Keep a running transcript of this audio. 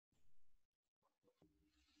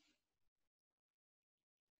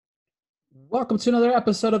Welcome to another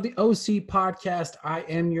episode of the OC podcast. I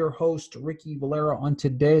am your host, Ricky Valero. On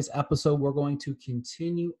today's episode, we're going to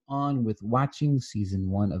continue on with watching season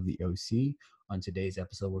 1 of the OC. On today's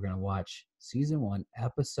episode, we're going to watch season 1,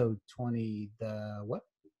 episode 20. The what,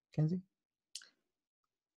 Kenzie?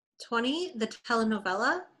 20, the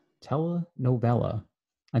telenovela? Telenovela.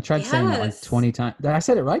 I tried saying that like 20 times. I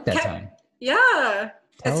said it right that time. Yeah.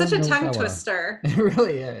 It's such a tongue Telenovela. Twister. It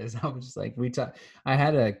really is. I was just like, I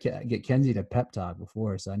had to get Kenzie to pep talk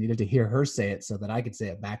before, so I needed to hear her say it so that I could say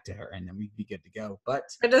it back to her, and then we'd be good to go. But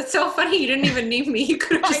it's so funny. You didn't even need me. You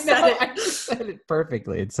could have just said it. I just said it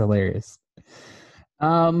perfectly. It's hilarious.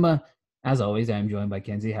 As always, I am joined by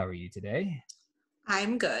Kenzie. How are you today?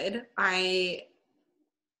 I'm good. I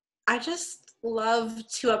just love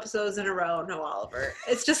 2 episodes in a row, No Oliver.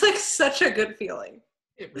 It's just like such a good feeling.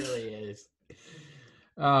 It really is.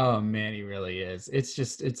 Oh man, he really is.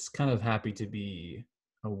 It's kind of happy to be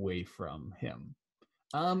away from him.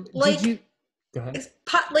 Did you go ahead?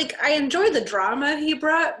 I enjoy the drama he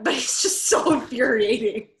brought, but he's just so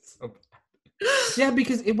infuriating. Yeah,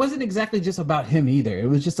 because it wasn't exactly just about him either. It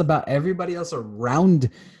was just about everybody else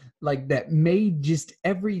around, like that made just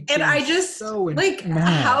everything. And I just so like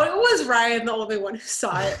mad. How it was Ryan the only one who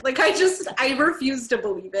saw it. Like I refuse to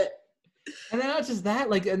believe it. And then not just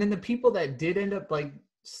that, like, and then the people that did end up like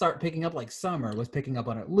start picking up, like Summer was picking up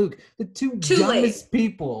on it. Luke, the two dumbest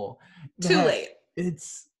people. Too late.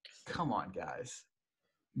 It's come on, guys.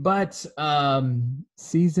 But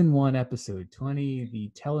season 1, episode 20, the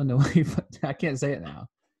telenovela. I can't say it now.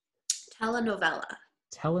 Telenovela.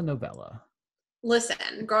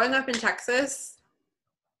 Listen, growing up in Texas,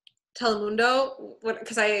 Telemundo,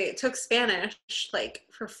 because I took Spanish like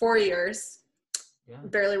for 4 years. Yeah.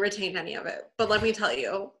 Barely retained any of it, but let me tell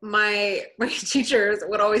you, my teachers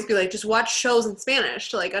would always be like, just watch shows in Spanish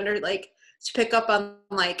to to pick up on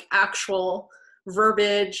like actual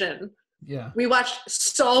verbiage. And yeah, we watched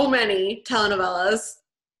so many telenovelas.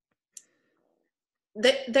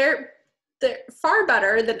 They're far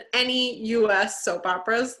better than any U.S. soap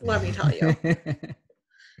operas, let me tell you.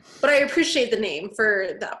 But I appreciate the name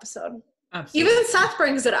for the episode. Absolutely. Even Seth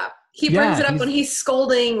brings it up. He brings it up when he's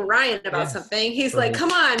scolding Ryan about something. He's like, come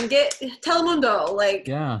on, get Telemundo. Like,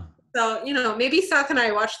 yeah. So, maybe Seth and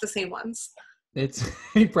I watched the same ones.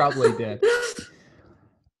 He probably did.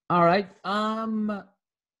 All right.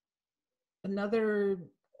 Another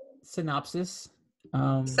synopsis.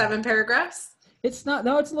 7 paragraphs? It's a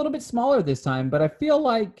little bit smaller this time, but I feel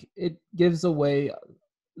like it gives away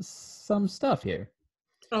some stuff here.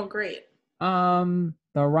 Oh, great.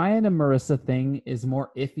 The Ryan and Marissa thing is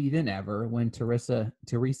more iffy than ever when Teresa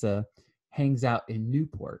hangs out in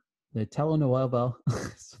Newport. The telenovela,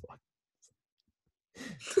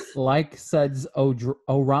 like Suds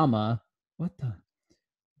Orama, what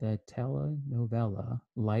the telenovela,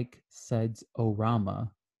 like Suds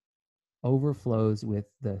Orama, overflows with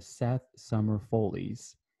the Seth Summer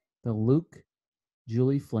Follies, the Luke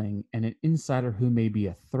Julie fling, and an insider who may be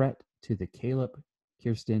a threat to the Caleb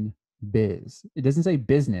Kirsten biz. It doesn't say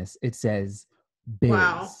business, it says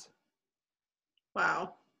biz.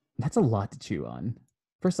 Wow. That's a lot to chew on.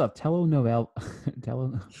 First off, telenovela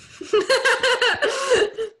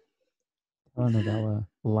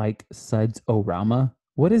like Suds Orama.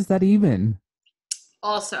 What is that even?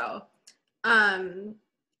 Also, I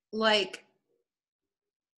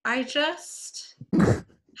just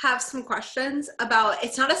have some questions about,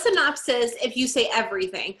 it's not a synopsis if you say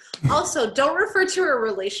everything. Also, don't refer to a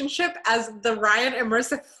relationship as the Ryan and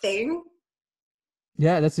Marissa thing.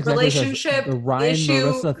 Yeah, that's exactly relationship the Ryan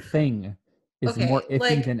issue. Marissa thing is more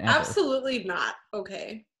iffy than ever. Absolutely not.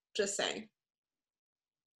 Okay, just saying.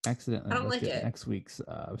 Accidentally I don't like it. Next week's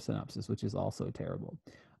synopsis, which is also terrible.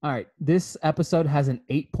 All right, this episode has an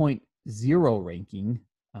 8.0 ranking.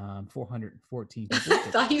 414 people. I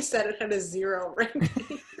thought you said it had a 0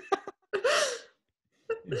 ranking.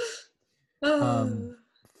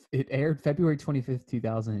 It aired February 25th,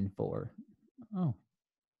 2004. Oh,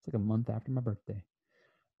 it's like a month after my birthday.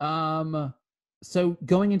 So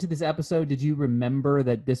going into this episode, did you remember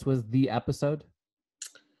that this was the episode?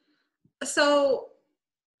 So,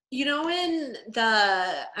 in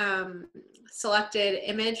the selected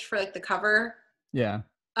image for like the cover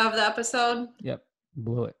of the episode? Yep.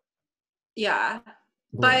 Blew it. Yeah.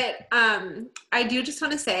 But I do just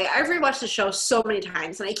want to say, I've rewatched the show so many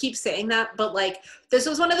times and I keep saying that, but like this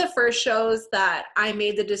was one of the first shows that I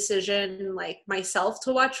made the decision like myself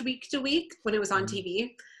to watch week to week when it was on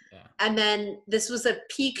TV. Yeah. And then this was a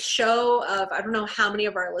peak show of, I don't know how many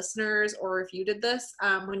of our listeners or if you did this,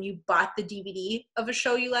 when you bought the DVD of a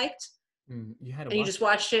show you liked. You had to and you just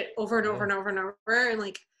watched it over and over and over and over. And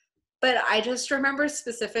like, But I just remember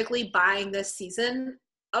specifically buying this season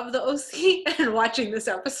of the OC and watching this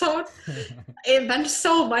episode. It meant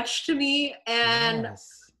so much to me, and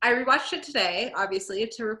Yes. I rewatched it today, obviously,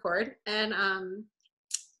 to record, and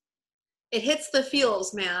it hits the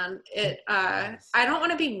feels, man. Yes. I don't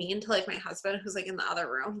want to be mean to like my husband who's like in the other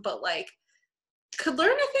room, but like could learn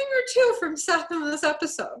a thing or two from Seth in this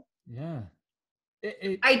episode. Yeah.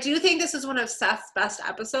 I do think this is one of Seth's best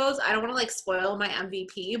episodes. I don't want to like spoil my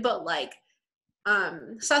MVP, but like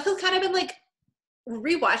Seth has kind of been like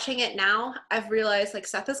rewatching it now. I've realized like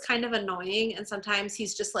Seth is kind of annoying, and sometimes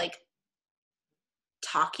he's just like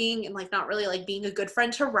talking and like not really like being a good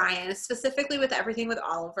friend to Ryan, specifically with everything with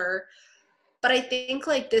Oliver. But I think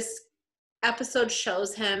like this episode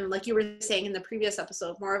shows him, like you were saying in the previous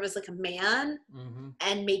episode, more of as like a man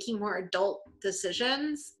and making more adult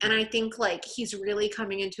decisions. And I think like he's really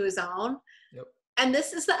coming into his own. Yep. And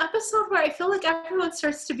this is the episode where I feel like everyone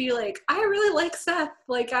starts to be like, I really like Seth.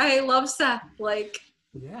 Like I love Seth. Like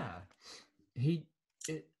yeah, he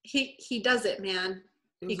does it, man.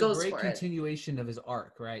 He was goes a great for continuation of his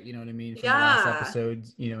arc, right? You know what I mean? From the last Yeah.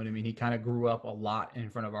 episodes, you know what I mean? He kind of grew up a lot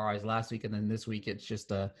in front of our eyes last week, and then this week it's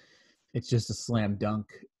just a slam dunk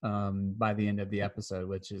by the end of the episode,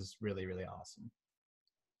 which is really, really awesome.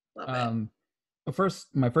 Love it.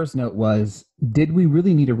 My first note was, did we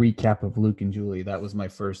really need a recap of Luke and Julie? That was my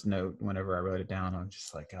first note whenever I wrote it down. I'm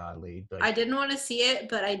just like, golly. But I didn't want to see it,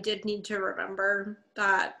 but I did need to remember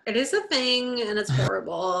that it is a thing and it's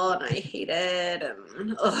horrible and I hate it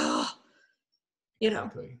and you know.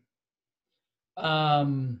 Exactly.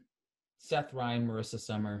 Seth, Ryan, Marissa,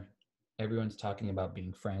 Summer, everyone's talking about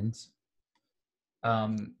being friends.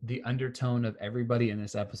 The undertone of everybody in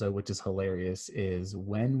this episode, which is hilarious, is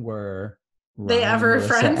when were they ever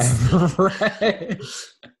friends?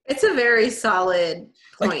 It's a very solid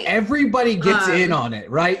point. Like everybody gets in on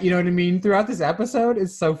it, right? You know what I mean? Throughout this episode,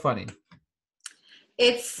 it's so funny.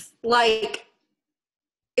 It's like,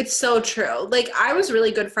 it's so true. Like I was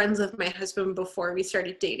really good friends with my husband before we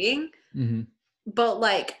started dating. But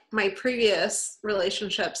like my previous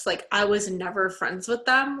relationships, like I was never friends with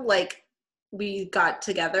them. Like we got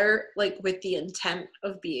together like with the intent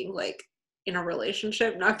of being like in a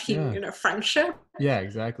relationship, not being in a friendship. Yeah,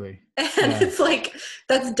 exactly. And it's like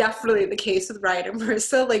that's definitely the case with Ryan and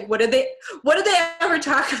Marissa. Like what did they ever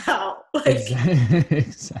talk about? Like exactly.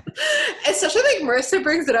 Especially like Marissa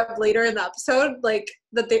brings it up later in the episode, like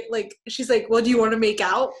that they like she's like, well, do you want to make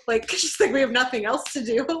out? Like she's like, we have nothing else to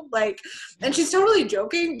do. Like, and she's totally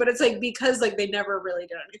joking, but it's like because like they never really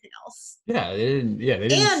did anything else. Yeah, they didn't.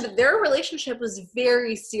 And their relationship was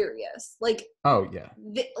very serious. Like, oh yeah.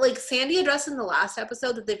 Like Sandy addressed in the last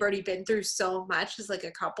episode that they've already been through so much as like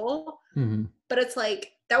a couple. But it's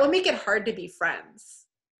like that would make it hard to be friends.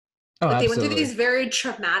 Oh, like they absolutely. went through these very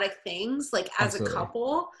traumatic things, like as a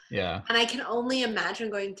couple. Yeah. And I can only imagine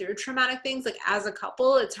going through traumatic things, like as a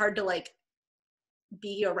couple, it's hard to like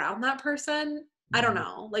be around that person. I don't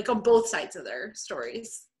know, like on both sides of their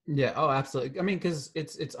stories. Yeah. Oh, absolutely. I mean, because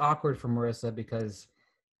it's awkward for Marissa because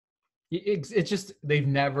it's just they've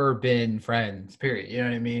never been friends. Period. You know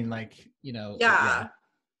what I mean? Like, you know. Yeah.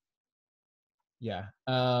 Yeah.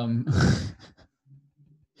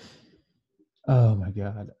 Oh my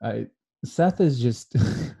God. Seth is just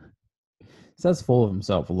Seth's full of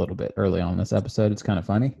himself a little bit early on in this episode. It's kind of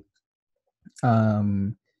funny.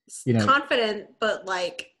 You know, confident, but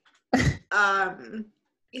like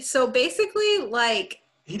so basically like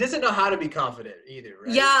he doesn't know how to be confident either,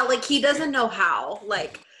 right? Yeah, like he doesn't know how.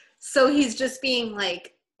 Like so he's just being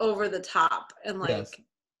like over the top and like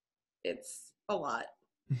it's a lot.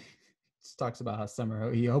 Talks about how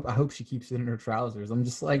Summer, I hope she keeps it in her trousers. I'm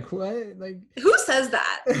just like, what? Like, who says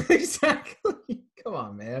that? Exactly. Come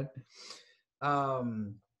on, man.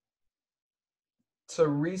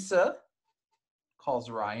 Teresa calls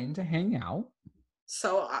Ryan to hang out.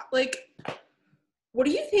 So, like, what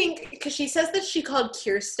do you think? Because she says that she called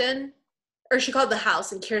Kirsten, or she called the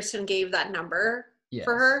house, and Kirsten gave that number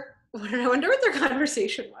for her. I wonder what their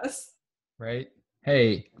conversation was. Right?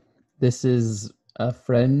 Hey, this is a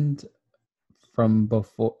friend from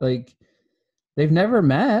before. Like, they've never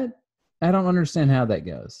met. I don't understand how that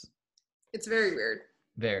goes. It's very weird.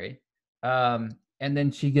 Very. And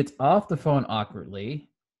then she gets off the phone awkwardly,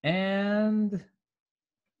 and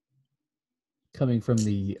coming from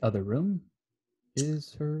the other room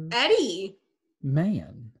is her Eddie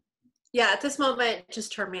man. Yeah, at this moment,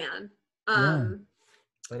 just her man.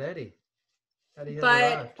 But Eddie has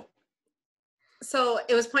arrived. So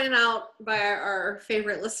it was pointed out by our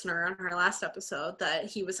favorite listener on our last episode that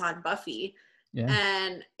he was on Buffy. Yeah.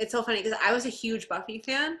 And it's so funny because I was a huge Buffy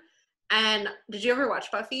fan. And did you ever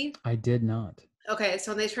watch Buffy? I did not. Okay,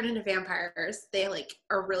 so when they turn into vampires, they like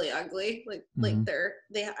are really ugly. Mhm.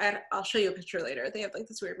 I'll show you a picture later. They have like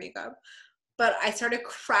this weird makeup. But I started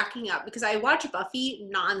cracking up because I watch Buffy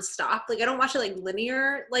nonstop. Like I don't watch it like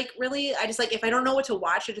linear, like really. I just like if I don't know what to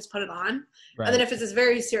watch, I just put it on. Right. And then if it's this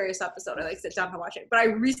very serious episode, I like sit down to watch it. But I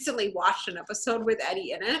recently watched an episode with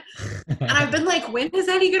Eddie in it. And I've been like, when is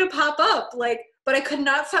Eddie gonna pop up? Like, but I could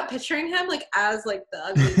not stop picturing him like as like the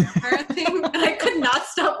ugly vampire thing. And I could not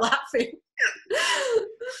stop laughing.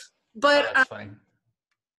 But That's fine.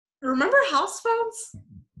 remember house phones?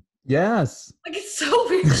 Yes. Like it's so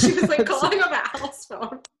weird. She was like calling him a house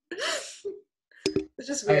phone. It's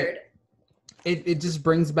just weird. It just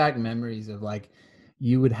brings back memories of like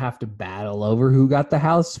you would have to battle over who got the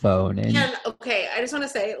house phone. And okay, I just want to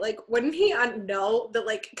say, like, wouldn't he know that,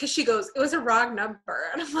 like, because she goes, it was a wrong number,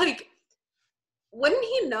 and I'm like, wouldn't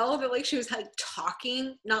he know that like she was like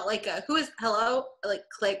talking, not like a who is hello, like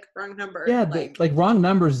click wrong number. Yeah, like wrong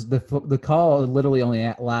numbers. The call literally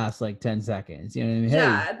only lasts like 10 seconds. You know what I mean?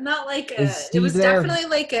 Yeah, hey, not like is it Steve was there? definitely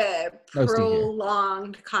like a No, Steve here.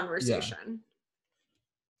 prolonged conversation.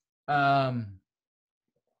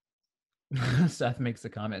 Seth makes the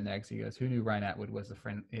comment next. He goes, "Who knew Ryan Atwood was a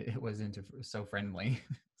friend? It was so friendly."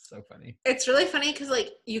 So funny. It's really funny because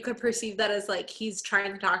like you could perceive that as like he's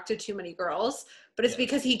trying to talk to too many girls, but it's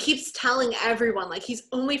because he keeps telling everyone like he's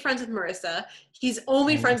only friends with Marissa, he's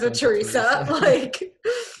only friends with Teresa. Like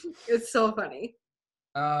it's so funny.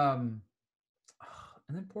 And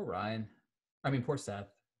then poor Seth.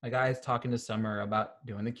 A guy's talking to Summer about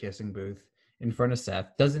doing the kissing booth in front of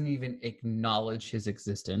Seth. Doesn't even acknowledge his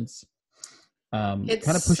existence. It's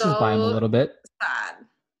kind of pushes by him a little bit. Sad.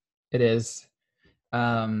 It is.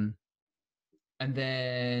 And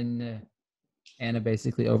then Anna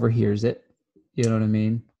basically overhears it. You know what I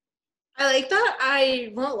mean? I like that.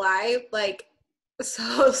 I won't lie. Like,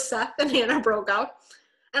 so Seth and Anna broke up.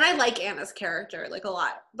 And I like Anna's character, like, a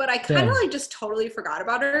lot. But I kind of, like, just totally forgot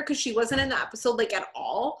about her because she wasn't in the episode, like, at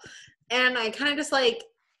all. And I kind of just, like,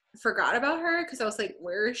 forgot about her because I was like,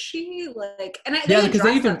 where is she? Like, and they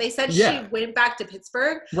addressed that. They said she went back to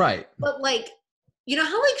Pittsburgh. Right. But, like, you know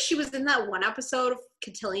how, like, she was in that one episode of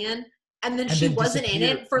Cotillion and then she wasn't in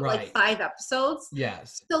it for, like, 5 episodes?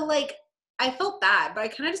 Yes. So, like, I felt bad, but I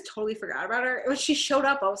kind of just totally forgot about her. When she showed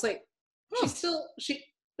up, I was like,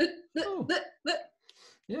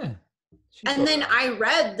 Yeah. And then I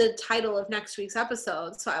read the title of next week's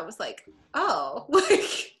episode, so I was like, oh.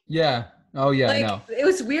 Like, yeah. Oh, yeah, like, I know. It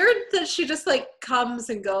was weird that she just, like, comes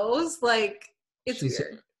and goes. Like, it's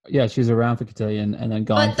weird. Yeah, she's around for Cotillion and then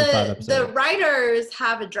gone for 5 episodes. The writers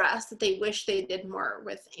have addressed that they wish they did more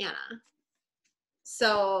with Anna.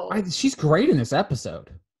 So she's great in this episode.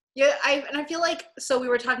 Yeah, I feel like, so we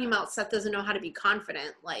were talking about Seth doesn't know how to be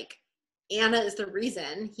confident. Like, Anna is the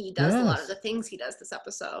reason he does a lot of the things he does this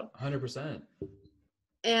episode. 100%.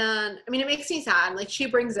 And I mean, it makes me sad. Like, she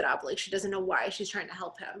brings it up. Like, she doesn't know why she's trying to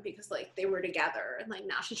help him because, like, they were together. And, like,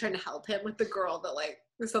 now she's trying to help him with the girl that, like,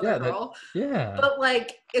 this other girl. But,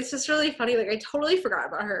 like, it's just really funny. Like, I totally forgot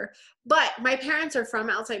about her. But my parents are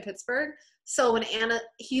from outside Pittsburgh. So when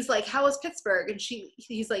he's like, how was Pittsburgh? And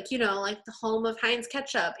he's like, you know, like the home of Heinz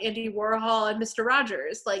Ketchup, Andy Warhol, and Mr.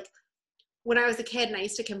 Rogers. Like, when I was a kid and I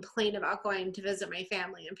used to complain about going to visit my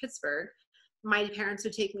family in Pittsburgh, my parents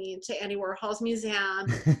would take me to Andy Warhol's museum,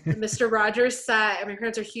 the Mr. Rogers set, and my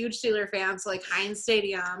parents are huge Steeler fans, so like Heinz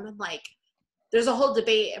Stadium, and like there's a whole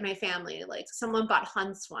debate in my family. Like, someone bought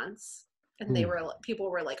Hunt's once, and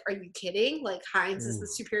people were like, "Are you kidding? Like, Heinz is the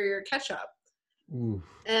superior ketchup." Ooh.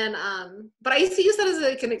 And but I used to use that as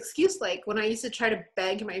like an excuse. Like, when I used to try to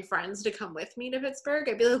beg my friends to come with me to Pittsburgh,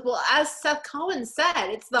 I'd be like, well, as Seth Cohen said,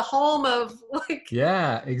 it's the home of, like,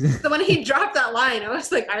 yeah, exactly. So when he dropped that line, I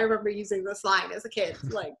was like, I remember using this line as a kid.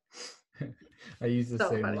 Like, I use the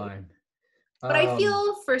same line. But I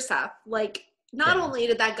feel for Seth, like, not only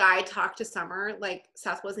did that guy talk to Summer, like,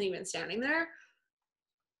 Seth wasn't even standing there,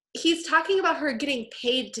 he's talking about her getting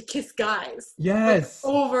paid to kiss guys. Yes.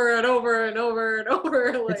 Like, over and over and over and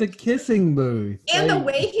over. Like, it's a kissing booth. And the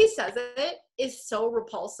way he says it is so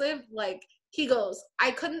repulsive. Like, he goes,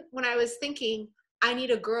 when I was thinking, I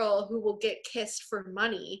need a girl who will get kissed for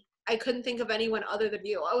money, I couldn't think of anyone other than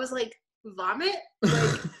you. I was like, vomit?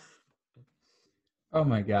 Like, oh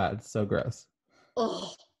my God, it's so gross.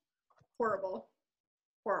 Oh, horrible.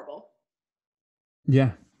 Horrible.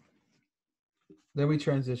 Yeah. Then we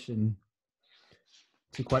transition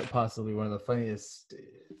to quite possibly one of the funniest.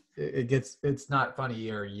 It's not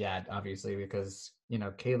funnier yet, obviously, because, you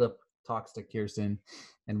know, Caleb talks to Kirsten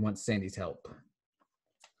and wants Sandy's help.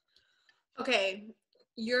 Okay.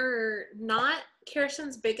 you're not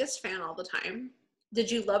Kirsten's biggest fan all the time. Did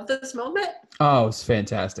you love this moment? Oh, it's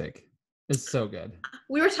fantastic. It's so good.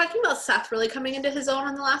 We were talking about Seth really coming into his own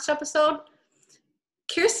in the last episode.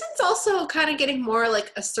 Kirsten's also kind of getting more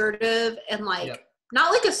like assertive and like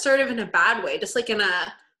not like assertive in a bad way, just like in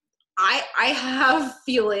a I have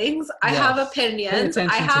feelings, I have opinions,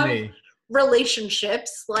 I have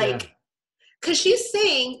relationships, like because she's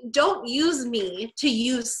saying, don't use me to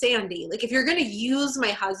use Sandy. Like, if you're going to use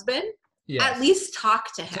my husband, at least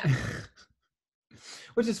talk to him.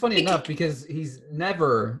 Which is funny enough because he's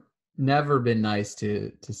never been nice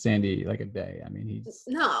to Sandy like a day. I mean, he's...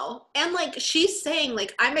 No. And, like, she's saying,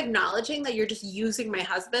 like, I'm acknowledging that you're just using my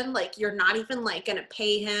husband. Like, you're not even, like, going to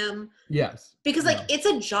pay him. Yes. Because, like, it's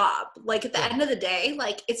a job. Like, at the end of the day,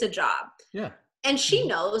 like, it's a job. Yeah. And she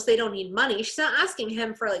knows they don't need money. She's not asking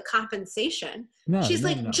him for, like, compensation. No, She's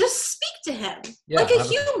just speak to him like a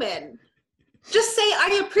human. Just say,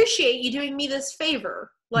 I appreciate you doing me this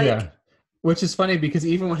favor. Like, which is funny because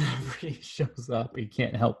even whenever he shows up, he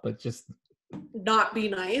can't help but just not be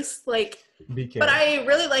nice. Like, be careful. But I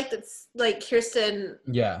really like that, like, Kirsten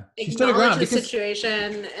she stood her ground the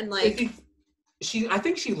situation and, like... I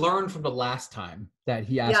think she learned from the last time that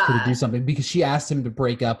he asked her to do something because she asked him to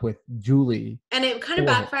break up with Julie. And it kind of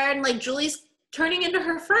backfired and, like, Julie's turning into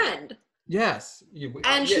her friend. Yes.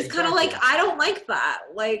 And she's kind of like, I don't like that.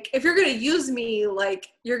 Like, if you're going to use me, like,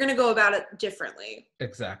 you're going to go about it differently.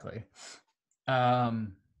 Exactly.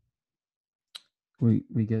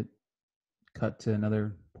 We get cut to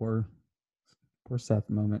another poor Seth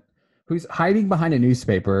moment. Who's hiding behind a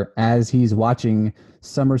newspaper as he's watching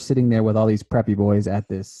Summer sitting there with all these preppy boys at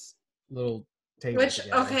this little table. Which,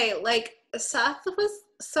 together. okay, like, Seth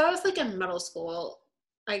was like in middle school,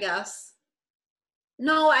 I guess.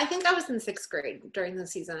 No, I think I was in 6th grade during the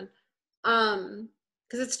season. Because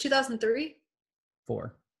it's 2003?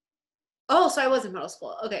 4. Oh, so I was in middle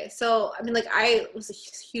school. Okay, so, I mean, like, I was a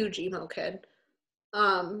huge emo kid.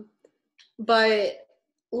 But,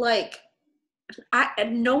 like...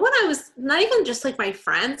 no one I was, not even just like my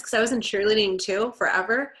friends, because I was in cheerleading too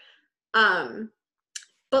forever.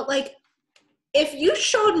 But like, if you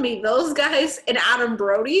showed me those guys and Adam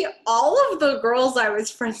Brody, all of the girls I was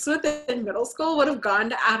friends with in middle school would have gone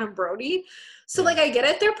to Adam Brody. So like, I get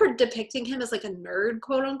it, they're depicting him as like a nerd,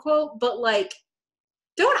 quote unquote, but like,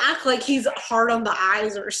 don't act like he's hard on the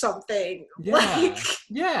eyes or something. Exactly.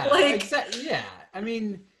 Yeah. I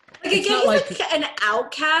mean, like, again, he's like an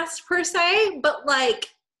outcast per se, but like,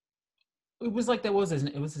 it was like, it was his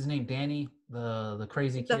name, Danny, the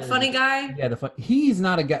crazy kid, the funny guy. Yeah, he's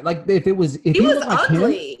not a guy. Like, if he was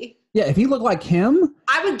ugly. Like him, if he looked like him,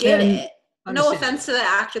 I would get it. No offense to the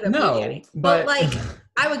actor that played Danny, but like,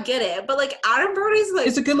 I would get it. But like, Adam Brody's like,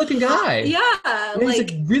 he's a good-looking guy. Yeah, like,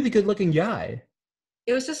 he's a really good-looking guy.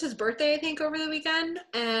 It was just his birthday, I think, over the weekend,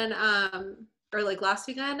 and or like last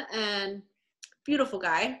weekend, and. Beautiful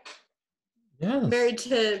guy. Yes. Married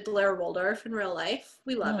to Blair Waldorf in real life.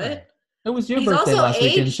 We love it. It was your birthday last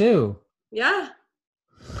weekend too. Yeah.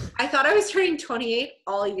 I thought I was turning 28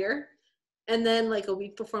 all year. And then like a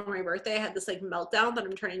week before my birthday, I had this like meltdown that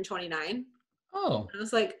I'm turning 29. Oh. And I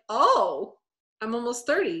was like, oh, I'm almost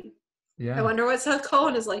 30. Yeah. I wonder what Seth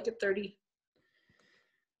Cohen is like at 30.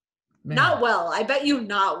 Man. Not well. I bet you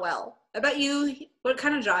not well. I bet you, what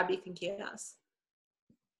kind of job do you think he has?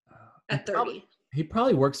 At 30. He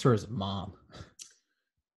probably works for his mom.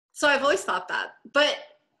 So I've always thought that. But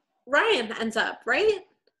Ryan ends up, right?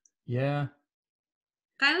 Yeah.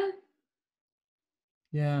 Kind of?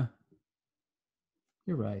 Yeah.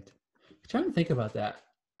 You're right. I'm trying to think about that.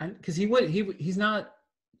 Because he's not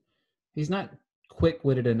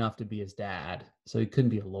quick-witted enough to be his dad. So he couldn't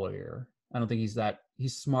be a lawyer. I don't think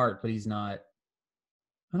he's smart, but he's not.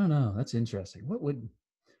 I don't know. That's interesting.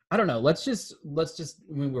 I don't know. Let's just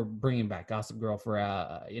when we're bringing back Gossip Girl for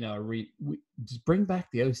just bring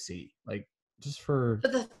back the OC, like just for.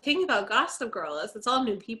 But the thing about Gossip Girl is it's all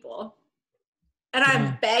new people, and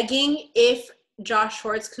I'm begging if Josh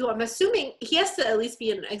Schwartz, who I'm assuming he has to at least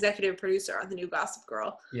be an executive producer on the new Gossip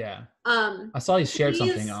Girl. Yeah. I saw he shared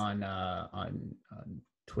something on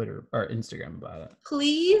Twitter or Instagram about it.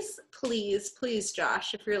 Please,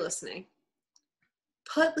 Josh, if you're listening.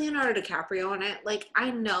 Put Leonardo DiCaprio in it. Like,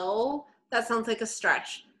 I know that sounds like a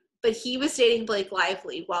stretch, but he was dating Blake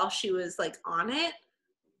Lively while she was, like, on it.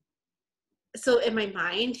 So in my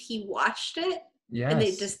mind, he watched it. Yes. And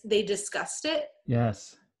they discussed it.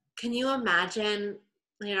 Yes. Can you imagine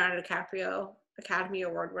Leonardo DiCaprio, Academy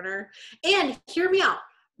Award winner? And hear me out.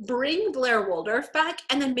 Bring Blair Waldorf back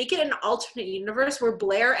and then make it an alternate universe where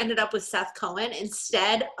Blair ended up with Seth Cohen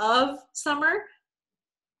instead of Summer.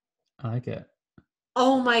 I like it.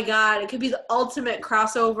 Oh my God, it could be the ultimate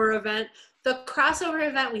crossover event. The crossover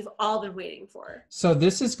event we've all been waiting for. So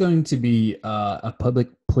this is going to be a public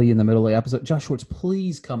plea in the middle of the episode. Josh Schwartz,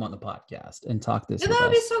 please come on the podcast and talk this Yeah, with that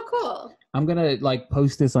would be us. so cool. I'm gonna like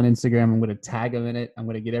post this on Instagram. I'm gonna tag him in it. I'm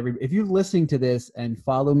gonna get if you're listening to this and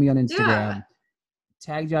follow me on Instagram, Yeah.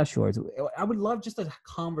 tag Josh Schwartz. I would love just to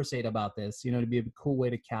conversate about this. You know, to be a cool way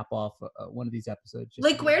to cap off one of these episodes.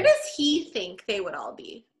 Like, where does he think they would all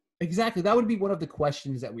be? Exactly. That would be one of the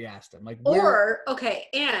questions that we asked him. Like, or okay,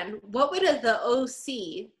 and what would the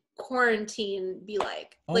OC quarantine be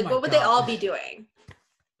like? Like, what would they all be doing?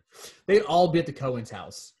 They'd all be at the Cohen's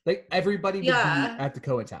house. Like everybody would be at the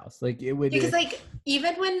Cohen's house. Like it would because like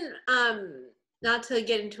even when not to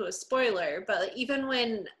get into a spoiler, but like, even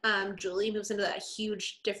when Julie moves into that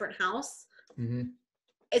huge different house,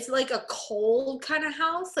 it's like a cold kind of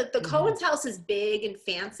house. Like the Cohen's house is big and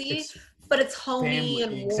fancy, but it's homey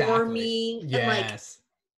and warmy. Yes.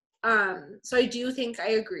 And like so I do think I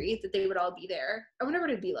agree that they would all be there. I wonder what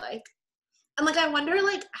it'd be like. And like I wonder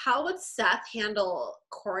like how would Seth handle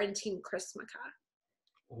quarantine Christmaka?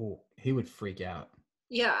 Oh, he would freak out.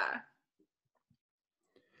 Yeah.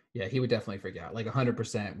 Yeah, he would definitely freak out. Like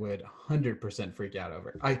 100% would 100% freak out over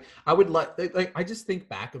it. I would like I just think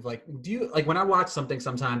back of like, do you like when I watch something,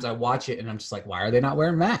 sometimes I watch it and I'm just like, why are they not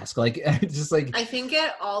wearing masks? Like it's just like I think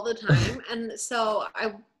it all the time. And so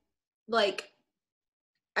I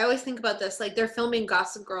always think about this, like they're filming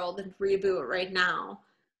Gossip Girl, the reboot right now.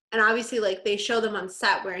 And obviously like they show them on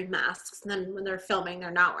set wearing masks, and then when they're filming,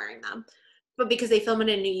 they're not wearing them. But because they film it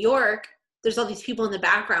in New York, there's all these people in the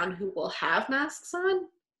background who will have masks on.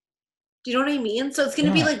 Do you know what I mean? So it's going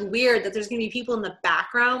to be like weird that there's going to be people in the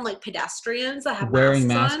background, like pedestrians that have wearing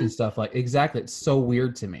masks and stuff. Like exactly. It's so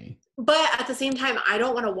weird to me. But at the same time, I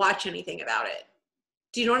don't want to watch anything about it.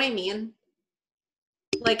 Do you know what I mean?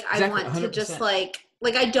 Like I want 100%. To just like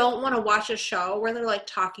I don't want to watch a show where they're like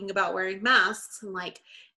talking about wearing masks and like,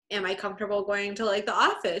 am I comfortable going to like the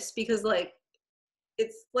office? Because like,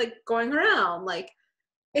 it's like going around, like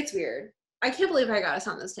it's weird. I can't believe I got us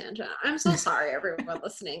on this tangent. I'm so sorry, everyone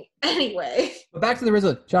listening. Anyway. But back to the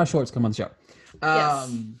result. Josh Schwartz, come on the show.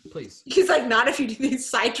 Yes. Please. He's like, not if you do these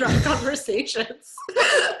sidetrack conversations.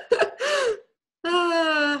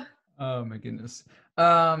 Oh my goodness.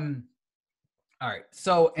 All right.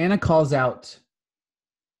 So Anna calls out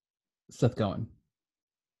Seth Cohen.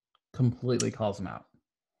 Completely calls him out.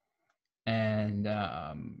 And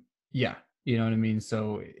yeah. You know what I mean?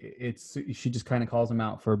 So she just kind of calls him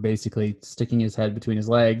out for basically sticking his head between his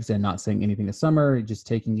legs and not saying anything to Summer, just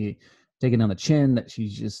taking on the chin, that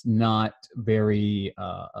she's just not very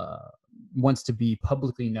wants to be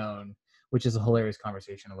publicly known, which is a hilarious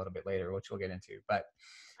conversation a little bit later, which we'll get into. But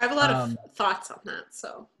I have a lot of thoughts on that,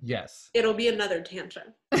 so yes, it'll be another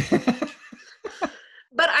tangent.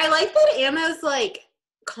 But I like that Anna's like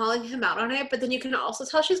calling him out on it, but then you can also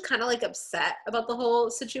tell she's kind of like upset about the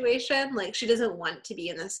whole situation. Like she doesn't want to be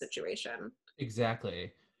in this situation.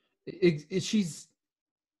 Exactly. She's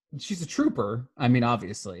a trooper. I mean,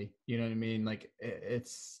 obviously, you know what I mean? Like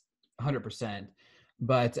it's 100%,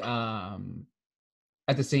 but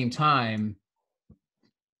at the same time,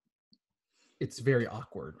 it's very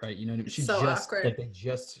awkward, right? You know what I mean? She's so awkward. Like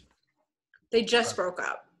they just broke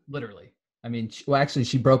up. Literally. I mean, actually,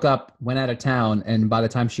 she broke up, went out of town, and by the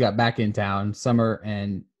time she got back in town, Summer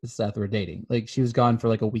and Seth were dating. Like, she was gone for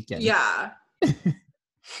like a weekend. Yeah.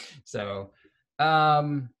 So,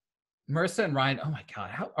 Marissa and Ryan, oh my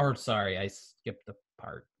God. Sorry, I skipped the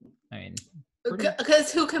part. I mean,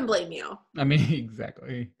 because who can blame you? I mean,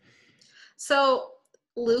 exactly. So,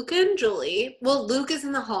 Luke and Julie, Luke is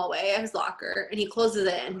in the hallway at his locker, and he closes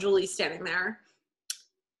it, and Julie's standing there,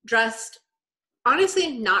 dressed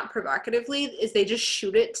honestly not provocatively. Is they just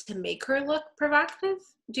shoot it to make her look provocative.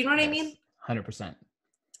 Do you know what I mean? 100%.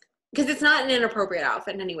 Because it's not an inappropriate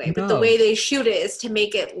outfit in any way, but the way they shoot it is to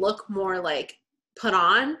make it look more like put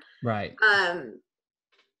on. Right.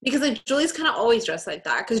 Because like Julie's kind of always dressed like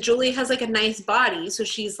that, because Julie has like a nice body, so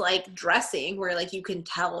she's like dressing where like you can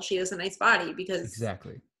tell she has a nice body because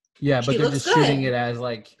exactly. Yeah, but they're just shooting it as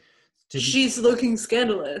like she's looking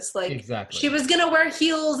scandalous. Like exactly. She was gonna wear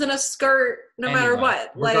heels and a skirt no matter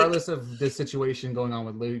what. Regardless of the situation going on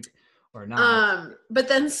with Luke or not. But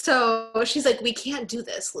then so she's like, we can't do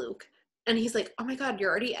this, Luke. And he's like, oh my God, you're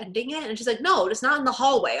already ending it? And she's like, no, just not in the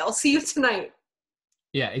hallway. I'll see you tonight.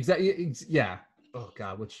 Yeah, exactly. Yeah. Oh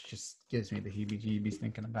God, which just gives me the heebie-jeebies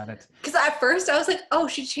thinking about it. Because at first I was like, oh,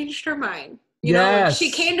 she changed her mind. You know, like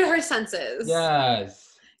she came to her senses.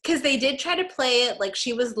 Yes. Because they did try to play it like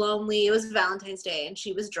she was lonely. It was Valentine's Day and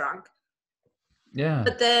she was drunk. Yeah.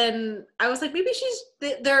 But then I was like, maybe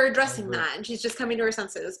they're addressing that and she's just coming to her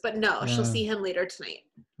senses. But no, she'll see him later tonight.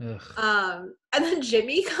 Ugh. And then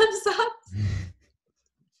Jimmy comes up.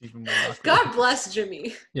 Even more awkward. God bless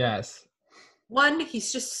Jimmy. Yes. One,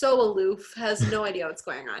 he's just so aloof, has no idea what's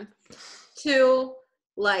going on. Two,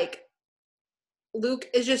 like, Luke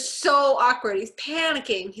is just so awkward. He's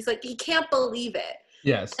panicking. He's like, he can't believe it.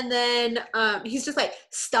 Yes. And then he's just like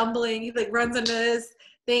stumbling. He like runs into his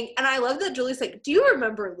thing. And I love that Julie's like, do you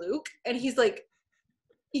remember Luke? And he's like,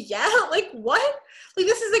 yeah, like what? Like,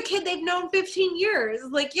 this is a kid they've known 15 years.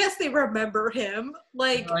 Like, yes, they remember him.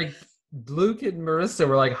 Like Luke and Marissa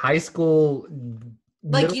were like high school.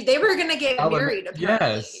 Like they were gonna get married apparently.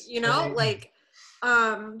 Yes. You know, like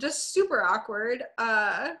just super awkward.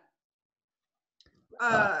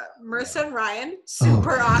 Marissa and Ryan,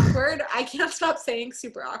 super awkward. I can't stop saying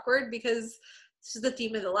super awkward because this is the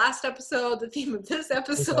theme of the last episode, the theme of this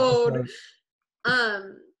episode.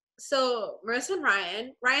 So Marissa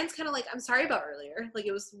and Ryan's kind of like, I'm sorry about earlier. Like,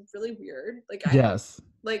 it was really weird. Like,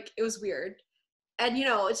 like, it was weird. And, you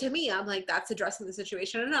know, to me, I'm like, that's addressing the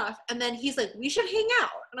situation enough. And then he's like, we should hang out.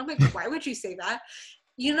 And I'm like, why would you say that?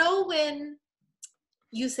 You know, when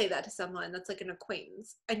you say that to someone that's like an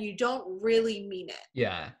acquaintance and you don't really mean it.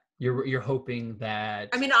 Yeah. You're hoping that.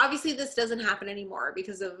 I mean, obviously this doesn't happen anymore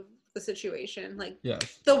because of the situation. Like,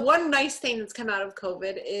 the one nice thing that's come out of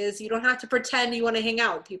COVID is you don't have to pretend you want to hang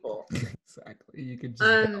out with people. Exactly. You could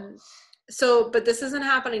just so, but this isn't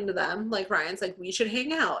happening to them. Like, Ryan's like, we should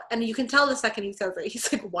hang out. And you can tell the second he says it,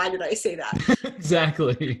 he's like, why did I say that?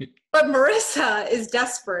 Exactly. But Marissa is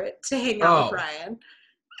desperate to hang out with Ryan.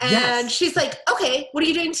 And she's like, okay, what are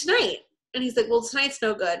you doing tonight? And he's like, well, tonight's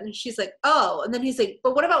no good. And she's like, oh. And then he's like,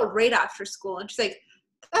 but what about right after school? And she's like,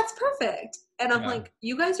 that's perfect. And I'm like,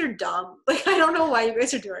 you guys are dumb. Like, I don't know why you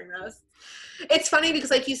guys are doing this. It's funny because,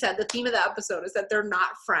 like you said, the theme of the episode is that they're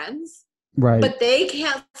not friends. Right. But they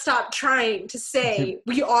can't stop trying to say,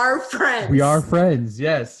 we are friends. We are friends,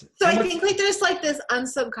 yes. So I think, like, there's, like, this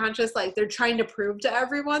unsubconscious, like, they're trying to prove to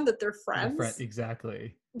everyone that they're friends.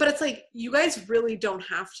 Exactly. But it's like, you guys really don't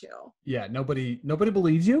have to. Yeah, nobody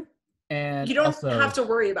believes you. And you don't have to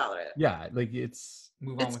worry about it. Yeah, like, it's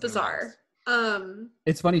bizarre.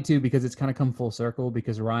 It's funny, too, because it's kind of come full circle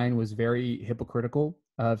because Ryan was very hypocritical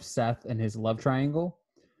of Seth and his love triangle.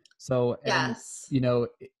 So, you know,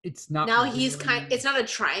 it's not. Now he's it's not a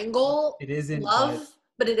triangle. It isn't love,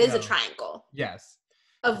 but it is a triangle. Yes.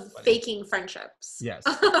 Of faking friendships. Yes.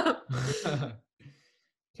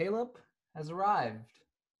 Caleb has arrived.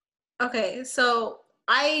 Okay, so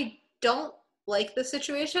I don't like the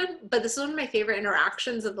situation, but this is one of my favorite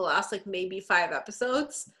interactions of the last, like, maybe 5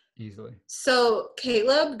 episodes. Easily. So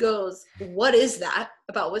Caleb goes, what is that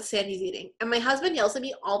about what Sandy's eating? And my husband yells at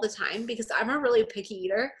me all the time because I'm a really picky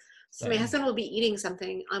eater. So my husband will be eating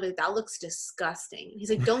something. I'm like, that looks disgusting. He's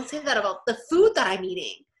like, don't say that about the food that I'm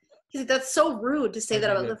eating. He's like, that's so rude to say that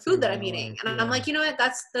about the food that I'm eating. And I'm like, you know what?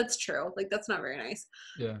 That's true. Like, that's not very nice.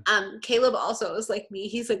 Yeah. Caleb also is like me.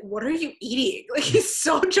 He's like, what are you eating? Like, he's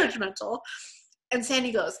so judgmental. And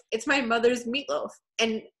Sandy goes, it's my mother's meatloaf.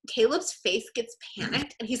 And Caleb's face gets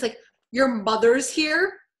panicked. And he's like, your mother's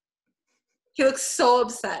here? He looks so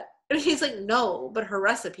upset. And he's like, no, but her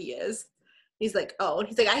recipe is. He's like, oh. And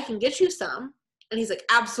he's like, I can get you some. And he's like,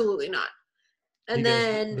 absolutely not. And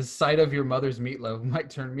then the sight of your mother's meatloaf might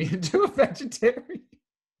turn me into a vegetarian.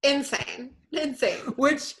 Insane.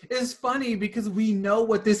 Which is funny because we know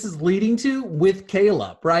what this is leading to with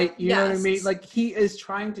Caleb, right? You know what I mean? Like, he is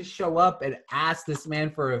trying to show up and ask this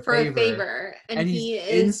man for a favor. And he's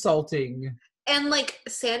insulting. And, like,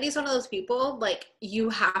 Sandy's one of those people, like, you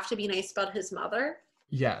have to be nice about his mother.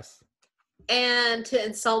 Yes. And to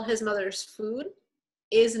insult his mother's food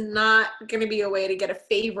is not going to be a way to get a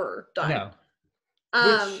favor done. No.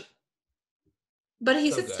 But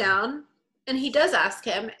he sits down and he does ask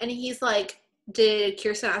him, and he's like, did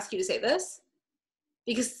Kirsten ask you to say this?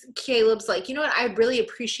 Because Caleb's like, you know what? I'd really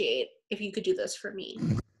appreciate if you could do this for me.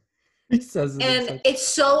 He says it. And it's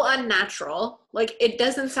so unnatural. Like, it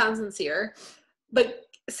doesn't sound sincere. But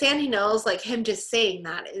Sandy knows, like, him just saying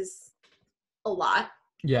that is a lot.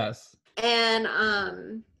 Yes.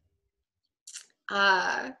 And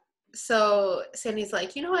so Sandy's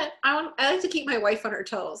like, you know what? I like to keep my wife on her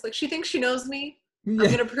toes. Like, she thinks she knows me. Yeah.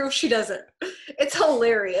 I'm gonna prove she doesn't. It's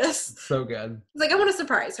hilarious. So good. It's like, I want to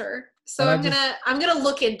surprise her. So I'm gonna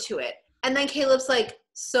look into it. And then Caleb's like,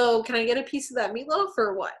 so can I get a piece of that meatloaf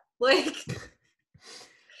or what? Like,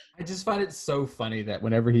 I just find it so funny that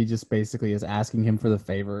whenever he just basically is asking him for the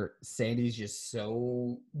favor, Sandy's just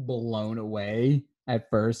so blown away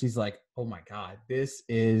at first. He's like, oh my God, this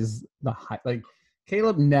is the high, like,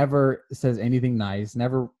 Caleb never says anything nice,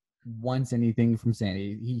 never wants anything from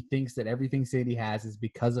Sandy. He thinks that everything Sandy has is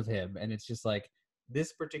because of him. And it's just like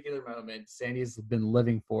this particular moment, Sandy has been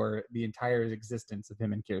living for the entire existence of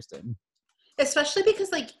him and Kirsten. Especially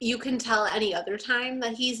because, like, you can tell any other time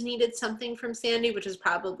that he's needed something from Sandy, which is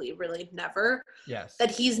probably really never. Yes.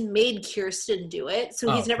 That he's made Kirsten do it.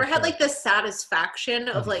 So he's never had, sure. like, the satisfaction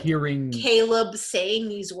of like, hearing Caleb saying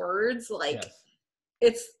these words. Like, yes.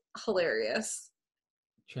 It's hilarious.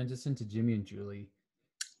 Transition to Jimmy and Julie.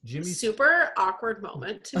 Jimmy's super awkward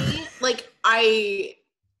moment to me. Like, I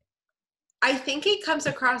think it comes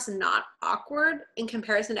across not awkward in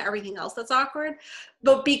comparison to everything else that's awkward,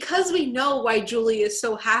 but because we know why Julie is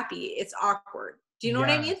so happy, it's awkward. Do you know what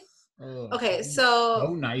I mean? Okay,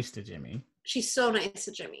 so nice to Jimmy. She's so nice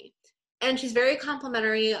to Jimmy. And she's very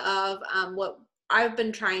complimentary of what I've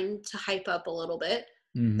been trying to hype up a little bit,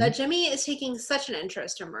 that Jimmy is taking such an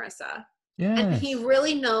interest in Marissa. Yes. And he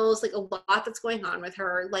really knows, like, a lot that's going on with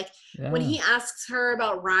her. Like, when he asks her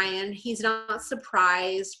about Ryan, he's not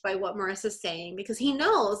surprised by what Marissa's saying because he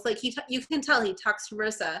knows, like, you can tell he talks to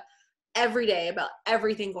Marissa every day about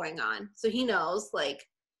everything going on. So he knows, like,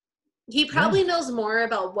 he probably knows more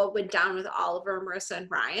about what went down with Oliver, Marissa, and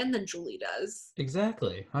Ryan than Julie does.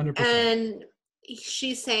 Exactly, 100%. And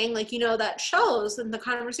she's saying, like, you know, that shows in the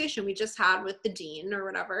conversation we just had with the dean or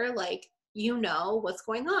whatever, like, you know what's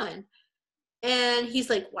going on. And he's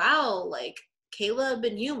like, wow, like, Caleb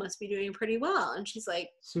and you must be doing pretty well. And she's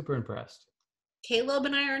like, super impressed. Caleb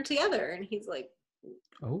and I aren't together. And he's like,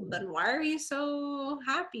 oh, then why are you so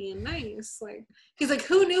happy and nice? Like, he's like,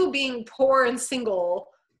 who knew being poor and single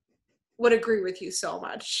would agree with you so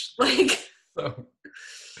much? Like,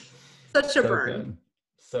 such a burn. Good.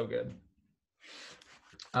 So good.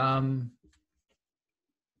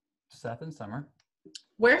 Seth and Summer.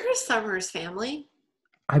 Where is Summer's family?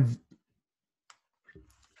 I've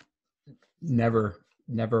never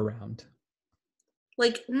around.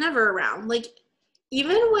 Like, never around. Like,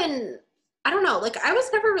 even when, I don't know, like, I was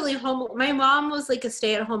never really home. My mom was like a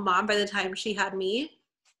stay-at-home mom by the time she had me.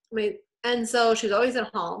 And so she was always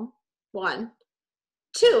at home, one.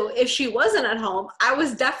 Two, if she wasn't at home, I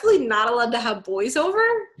was definitely not allowed to have boys over.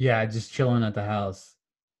 Yeah, just chilling at the house.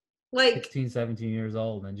 Like 16, 17 years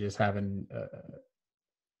old and just having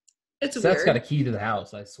it's Seth's weird. got a key to the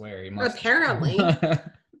house, I swear. He must. Apparently.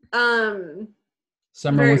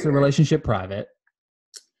 Summer wants the relationship private.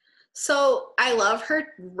 So I love her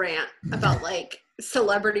rant about like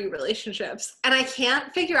celebrity relationships. And I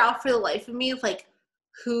can't figure out for the life of me like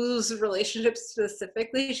whose relationship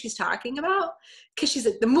specifically she's talking about. Because she's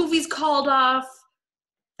like, the movie's called off.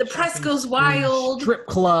 The press goes wild. Strip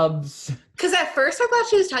clubs. Because at first I thought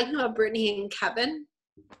she was talking about Brittany and Kevin.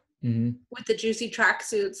 With the juicy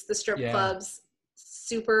tracksuits, the strip clubs,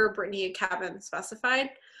 super Brittany and Kevin specified.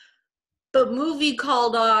 But movie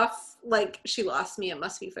called off, like, she lost me. It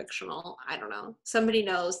must be fictional. I don't know. Somebody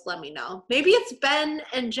knows, let me know. Maybe it's Ben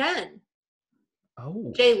and Jen.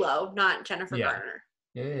 Oh. J-Lo, not Jennifer Garner.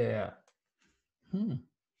 Yeah.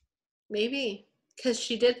 Maybe. Because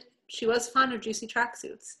she was fond of juicy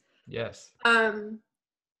tracksuits. Yes.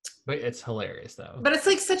 But it's hilarious, though. But it's,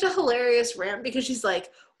 like, such a hilarious rant because she's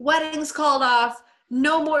like, weddings called off,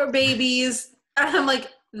 no more babies. And I'm like,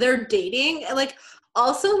 they're dating? And, like,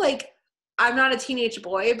 also, like, I'm not a teenage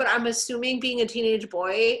boy, but I'm assuming being a teenage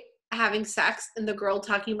boy having sex and the girl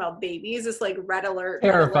talking about babies is, like, red alert.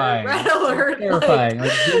 Terrifying. Red alert. Terrifying.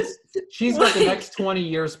 Like, she's got the next 20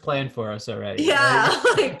 years planned for us already. Yeah.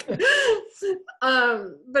 Like,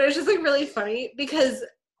 but it's just, like, really funny because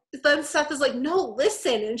then Seth is like, no,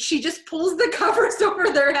 listen. And she just pulls the covers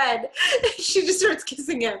over their head. And she just starts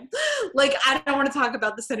kissing him. Like, I don't want to talk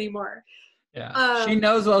about this anymore. Yeah. She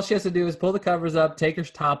knows all she has to do is pull the covers up, take her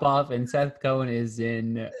top off, and Seth Cohen is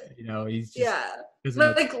in, he's just. Yeah.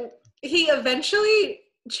 But, like, he eventually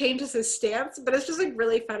changes his stance, but it's just, like,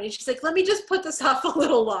 really funny. She's like, let me just put this off a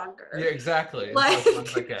little longer. Yeah, exactly. Like,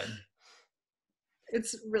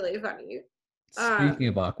 it's really funny. Speaking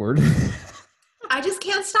of awkward. I just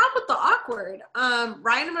can't stop with the awkward.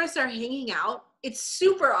 Ryan and Marissa are hanging out. It's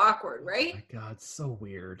super awkward, right? Oh my God, it's so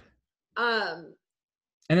weird.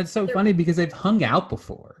 And it's so funny because they've hung out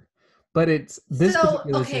before, but it's this. So,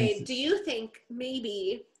 okay, do you think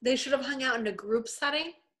maybe they should have hung out in a group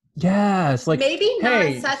setting? Yes, like maybe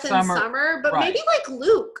not Seth and Summer, but maybe like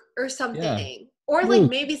Luke or something, or like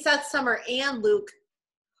maybe Seth, Summer, and Luke,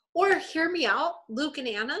 or hear me out, Luke and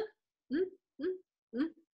Anna.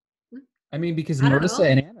 I mean, because Marissa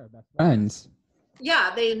and Anna are best friends.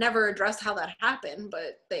 Yeah, they never addressed how that happened,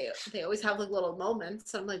 but they always have like little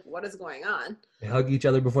moments. I'm like, what is going on? They hug each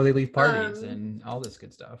other before they leave parties and all this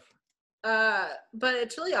good stuff. But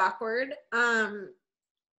it's really awkward. And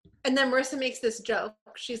then Marissa makes this joke.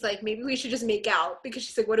 She's like, maybe we should just make out, because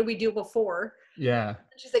she's like, what did we do before? Yeah.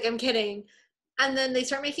 And she's like, I'm kidding. And then they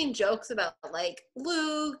start making jokes about like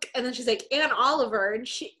Luke, and then she's like, and Oliver, and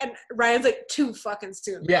Ryan's like, too fucking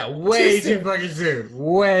soon. Yeah, way too fucking soon.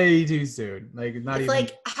 Way too soon. Like, not it's even.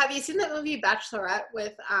 Like, have you seen that movie Bachelorette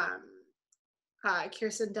with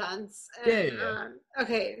Kirsten Dunst? And, Yeah.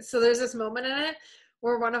 Okay, so there's this moment in it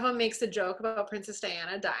where one of them makes a joke about Princess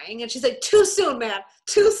Diana dying, and she's like, too soon, man,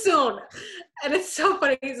 too soon. And it's so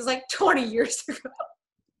funny, it's like 20 years ago.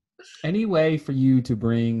 Any way for you to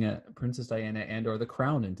bring Princess Diana and or the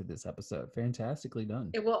crown into this episode? Fantastically done.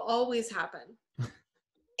 It will always happen.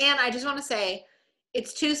 And I just want to say,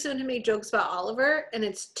 it's too soon to make jokes about Oliver, and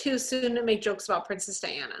it's too soon to make jokes about Princess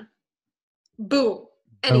Diana. Boom.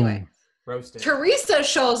 Anyway. Boom. Roasted. Teresa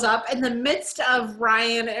shows up in the midst of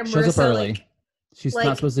Ryan and Marissa. Shows up early. Like, she's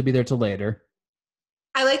not supposed to be there till later.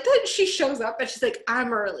 I like that she shows up and she's like,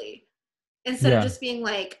 I'm early. Instead of just being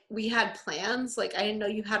like, we had plans. Like, I didn't know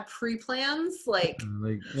you had pre-plans. Like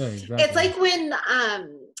yeah, exactly. It's like when,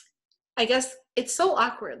 I guess it's so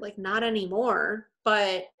awkward, like not anymore,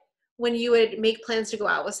 but when you would make plans to go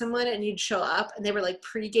out with someone and you'd show up and they were like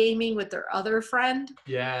pre-gaming with their other friend.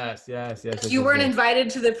 Yes. You weren't invited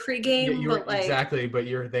to the pre-game, but like, exactly, but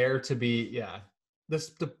you're there to be,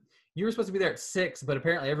 you were supposed to be there at 6, but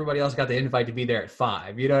apparently everybody else got the invite to be there at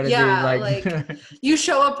 5. You know what I mean? Like you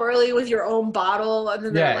show up early with your own bottle, and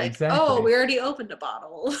then they're like, exactly. Oh, we already opened a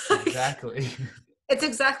bottle. Exactly. It's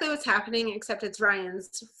exactly what's happening, except it's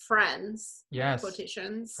Ryan's friends. Yes.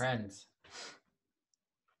 Quotations. Friends.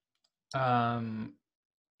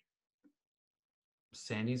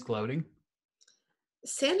 Sandy's gloating.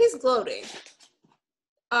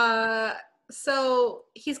 So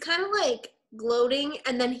he's kind of like gloating,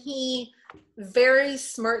 and then he very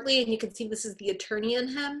smartly, and you can see this is the attorney in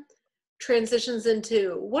him, transitions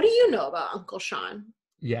into, what do you know about Uncle Sean?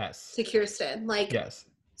 Yes. To Kirsten. Like, yes.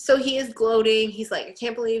 So he is gloating. He's like, I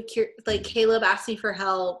can't believe Caleb asked me for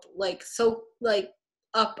help. Like, so like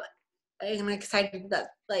up and excited that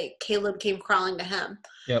like Caleb came crawling to him.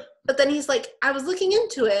 Yep. But then he's like, I was looking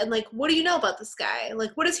into it, and like, what do you know about this guy?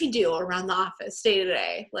 Like, what does he do around the office day to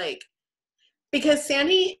day? Like, because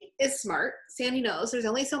Sandy is smart. Sandy knows there's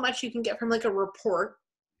only so much you can get from like a report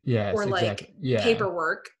or like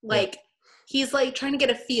paperwork. Like he's like trying to get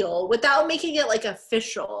a feel without making it like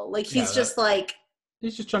official. Like he's just like,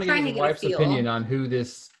 he's just trying to get his wife's opinion on who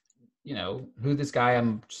this guy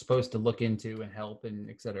I'm supposed to look into and help and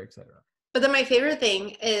et cetera, et cetera. But then my favorite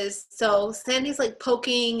thing is, so Sandy's like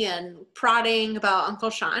poking and prodding about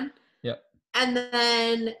Uncle Sean. Yep. And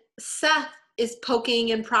then Seth is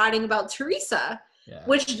poking and prodding about Teresa,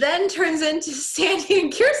 which then turns into Sandy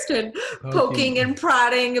and Kirsten poking and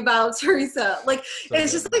prodding about Teresa. Like, so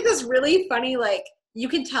it's just like this really funny, like, you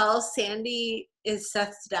can tell Sandy is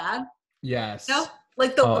Seth's dad. Yes. You know?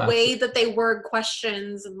 Like the way that they word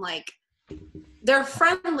questions, and like, they're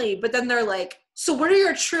friendly, but then they're like, so what are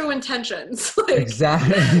your true intentions? Like,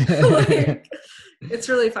 exactly. Like, it's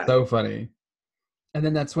really funny. So funny. And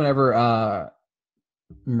then that's whenever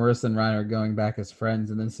Marissa and Ryan are going back as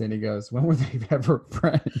friends, and then Sandy goes, when were they ever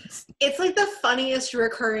friends? It's like the funniest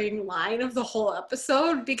recurring line of the whole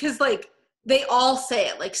episode, because like they all say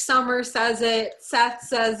it. Like Summer says it, Seth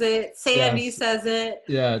says it, Sandy says it.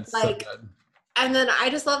 Yeah, it's like, so good. And then I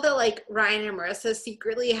just love that like Ryan and Marissa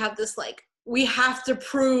secretly have this like, we have to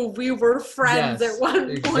prove we were friends at one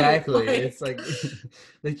point. Exactly. Like, it's like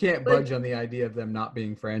they can't budge on the idea of them not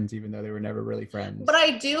being friends, even though they were never really friends. But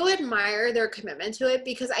I do admire their commitment to it,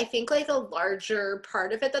 because I think like a larger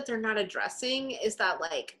part of it that they're not addressing is that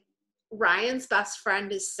like Ryan's best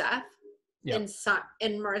friend is Seth, and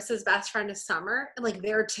Marissa's best friend is Summer, and like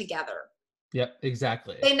they're together. Yep,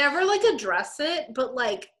 exactly. They never like address it, but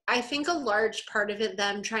like I think a large part of it,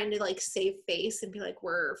 them trying to like save face and be like,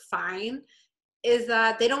 we're fine, is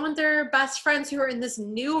that they don't want their best friends who are in this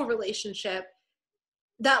new relationship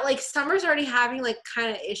that like Summer's already having like kind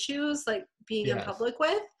of issues like being in public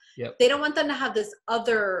with. Yep. They don't want them to have this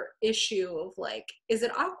other issue of like, is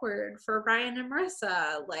it awkward for Ryan and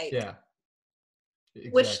Marissa? Like, exactly.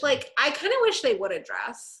 Which like I kind of wish they would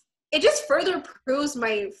address. It just further proves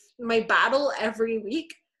my battle every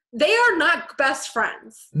week. They are not best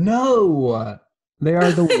friends. No, they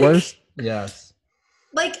are the worst. Yes.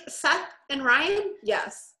 Like Seth and Ryan,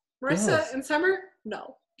 yes. Marissa and Summer,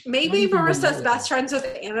 no. Maybe Marissa's best friends with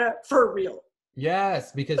Anna for real.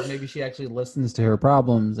 Yes, because maybe she actually listens to her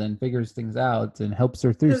problems and figures things out and helps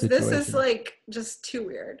her through situations. This is like just too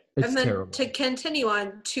weird. It's and then terrible. To continue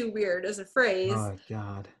on, too weird as a phrase. Oh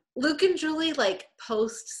God. Luke and Julie like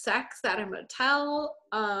post sex at a motel.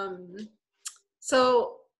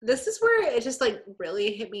 So this is where it just like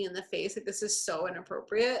really hit me in the face. Like this is so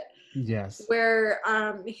inappropriate. Yes. Where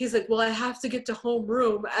he's like, well, I have to get to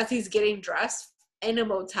homeroom as he's getting dressed in a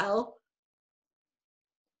motel.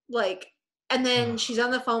 Like, and then she's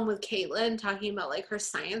on the phone with Caitlin talking about like her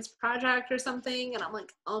science project or something. And I'm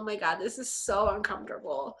like, oh my God, this is so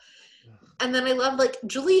uncomfortable. And then I love like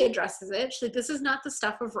Julie addresses it. She's like, this is not the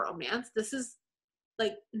stuff of romance. This is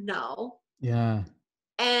like, no. Yeah.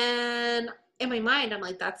 And in my mind, I'm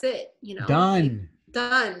like, that's it, Done. Like,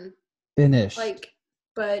 done. Finished. Like,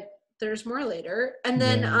 but there's more later. And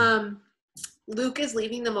then Luke is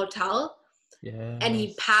leaving the motel. Yeah. And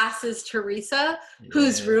he passes Teresa,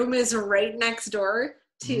 whose room is right next door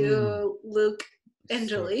to Luke and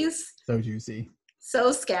Julie's. So juicy.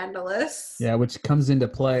 So scandalous. Yeah, which comes into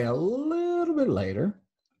play a little bit later.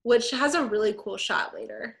 Which has a really cool shot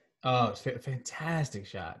later. Oh, it's a fantastic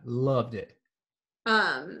shot. Loved it.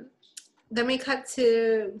 Then we cut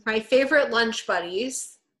to my favorite lunch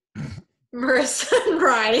buddies, Marissa and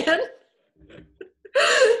Ryan.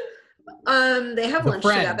 They have lunch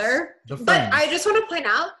together. But I just want to point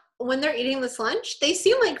out, when they're eating this lunch, they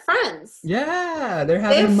seem like friends. Yeah, they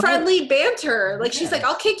have friendly banter. Like she's like,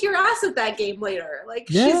 "I'll kick your ass at that game later." Like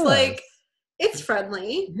she's like, it's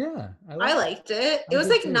friendly. Yeah, I liked it. It was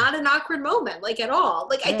like not an awkward moment, like at all.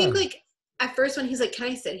 Like I think like at first when he's like,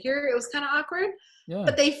 "Can I sit here?" It was kind of awkward. Yeah.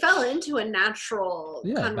 But they fell into a natural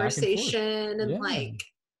conversation and like,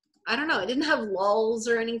 I don't know, it didn't have lulls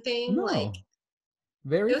or anything. No. Like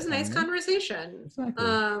it was a nice conversation. Exactly.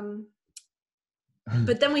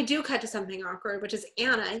 But then we do cut to something awkward, which is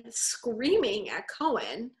Anna screaming at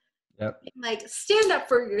Cohen. Yep. Like, stand up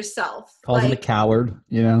for yourself. Calls him a coward,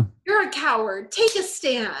 You're a coward. Take a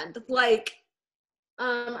stand. Like,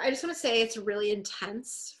 I just want to say it's really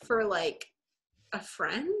intense for like a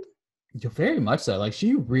friend. Very much so. Like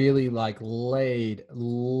she really like laid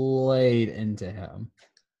into him.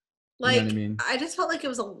 Like, you know what I mean? I just felt like it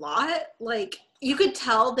was a lot. Like you could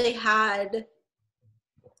tell they had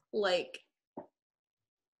like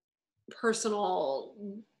personal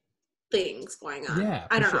things going on. Yeah,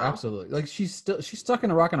 I don't know. Absolutely. Like she's stuck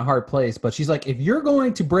in a rock and a hard place, but she's like, if you're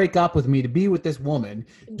going to break up with me to be with this woman,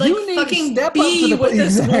 like, you need to step up to the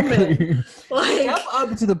plate. Woman. Like, step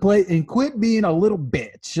up to the plate and quit being a little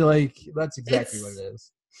bitch. Like that's exactly what it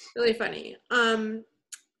is. Really funny.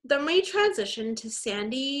 Then we transition to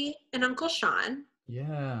Sandy and Uncle Sean.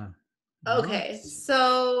 Yeah. Okay,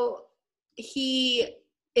 so he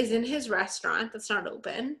is in his restaurant that's not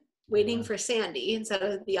open, waiting for Sandy instead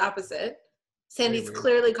of the opposite. Sandy's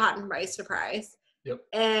clearly caught him by surprise. Yep.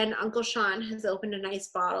 And Uncle Sean has opened a nice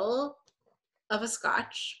bottle of a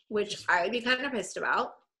scotch, which I would be kind of pissed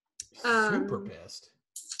about. Super pissed.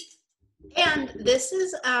 And this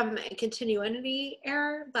is a continuity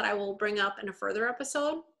error that I will bring up in a further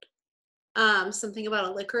episode. Something about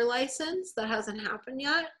a liquor license that hasn't happened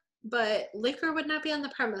yet. But liquor would not be on the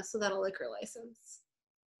premise without a liquor license.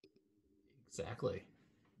 Exactly.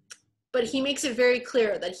 But he makes it very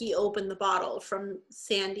clear that he opened the bottle from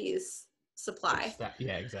Sandy's supply.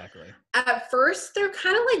 Yeah, exactly. At first, they're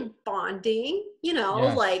kind of like bonding,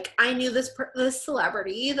 like I knew this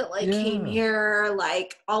celebrity that like came here,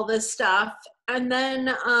 like all this stuff. And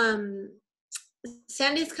then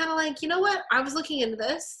Sandy's kind of like, you know what? I was looking into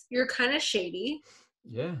this. You're kind of shady.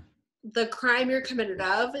 Yeah. The crime you're committed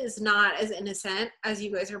of is not as innocent as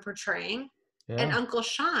you guys are portraying. Yeah. And Uncle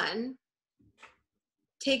Sean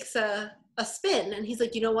takes a spin and he's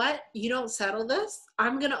like, you know what? You don't settle this.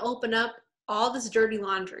 I'm going to open up all this dirty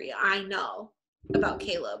laundry I know about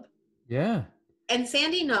Caleb. Yeah. And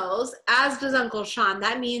Sandy knows, as does Uncle Sean.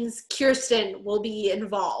 That means Kirsten will be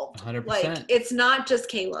involved. 100%. Like, it's not just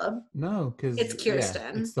Caleb. No, because it's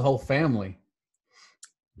Kirsten. It's the whole family.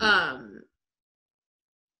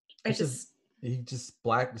 He just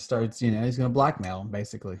starts, he's going to blackmail him,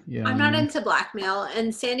 basically. I'm not into blackmail.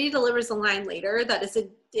 And Sandy delivers a line later that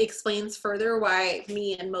explains further why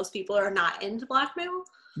me and most people are not into blackmail.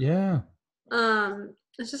 Yeah.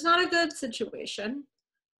 It's just not a good situation.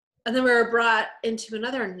 And then we were brought into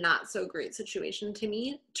another not so great situation to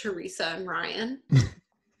me, Teresa and Ryan.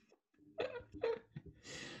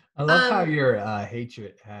 I love how your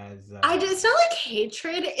hatred has... it's not like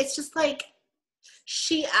hatred. It's just like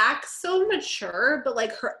she acts so mature, but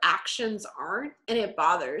like her actions aren't, and it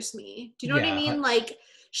bothers me. Do you know what I mean? Like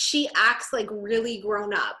she acts like really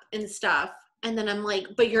grown up and stuff, and then I'm like,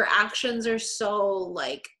 but your actions are so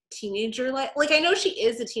like teenager like I know she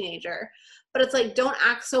is a teenager, but it's like, don't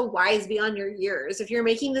act so wise beyond your years. If you're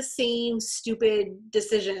making the same stupid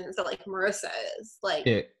decisions that like Marissa is, like,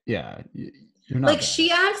 you're not like bad.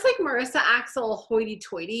 she acts like Marissa acts all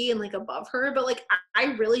hoity-toity and like above her, but like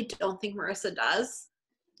I really don't think Marissa does.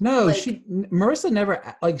 No, like, Marissa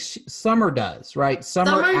never like Summer does, right?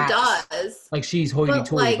 Summer acts does like she's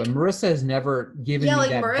hoity-toity, but Marissa has never given me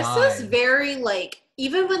that Marissa's vibe. very like,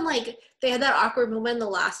 even when like they had that awkward moment in the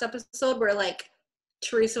last episode where like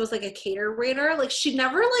Teresa was like a cater waiter, like she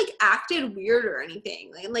never like acted weird or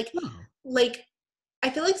anything. Like I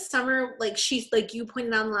feel like Summer, like she's like you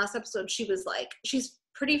pointed out in the last episode, she was like, she's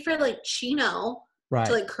pretty for like Chino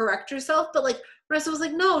to like correct herself, but like Marissa was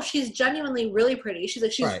like, no, she's genuinely really pretty. She's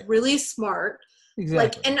like, she's really smart. Exactly.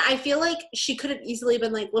 Like, and I feel like she could have easily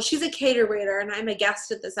been like, well, she's a cater waiter and I'm a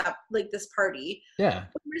guest at this this party. Yeah.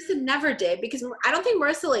 But Marissa never did, because I don't think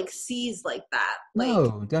Marissa like sees like that. Like,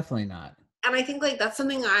 no, definitely not. And I think like that's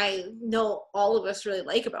something I know all of us really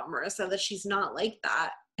like about Marissa, that she's not like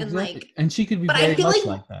that. And exactly. like, and she could be but very I feel much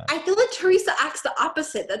like that. I feel like Teresa acts the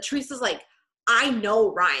opposite. That Teresa's like, I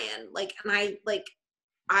know Ryan, like, and I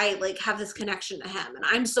have this connection to him, and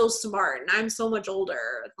I'm so smart and I'm so much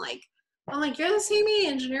older. Like, I'm like, you're the same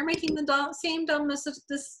age and you're making the same dumb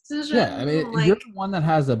decision. Yeah, I mean, like, you're the one that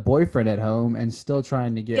has a boyfriend at home and still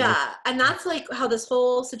trying to get. Yeah, and that's like how this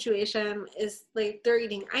whole situation is. Like, they're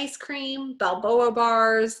eating ice cream, Balboa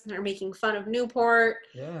bars, and they're making fun of Newport.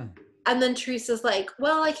 Yeah. And then Teresa's like,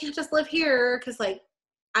 well, I can't just live here because like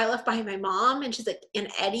I left behind my mom, and she's like, and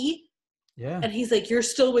Eddie. Yeah. And he's like, you're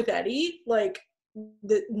still with Eddie? Like,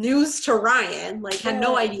 the news to Ryan, like, had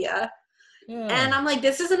no idea. Yeah. And I'm like,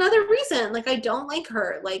 this is another reason. Like, I don't like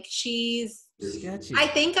her. Like, she's sketchy. I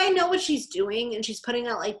think I know what she's doing, and she's putting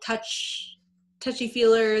out like touchy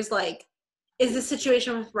feelers. Like, is the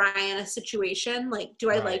situation with Ryan a situation? Like, do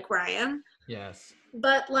I like Ryan? Yes.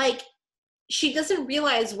 But like, she doesn't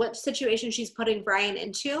realize what situation she's putting Ryan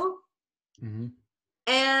into. Mm-hmm.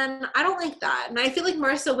 And I don't like that. And I feel like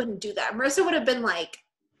Marissa wouldn't do that. Marissa would have been like,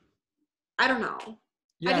 I don't know.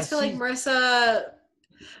 Yeah, I just feel like Marissa,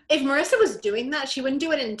 if Marissa was doing that, she wouldn't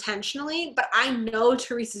do it intentionally. But I know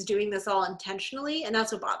Teresa's doing this all intentionally, and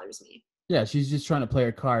that's what bothers me. Yeah, she's just trying to play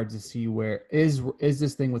her cards to see where is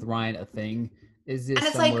this thing with Ryan a thing? Is this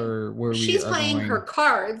somewhere like, where she's playing her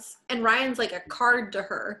cards, and Ryan's like a card to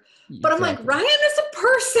her. But I'm like, Ryan is a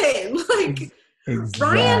person. Like, exactly.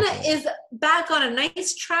 Ryan is back on a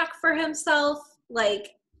nice track for himself.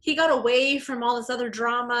 Like, he got away from all this other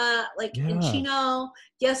drama, like in Chino.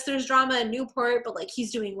 Yes, there's drama in Newport, but like,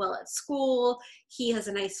 he's doing well at school. He has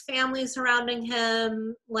a nice family surrounding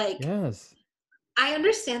him. Like, yes. I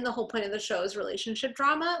understand the whole point of the show is relationship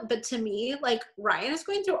drama, but to me, like, Ryan is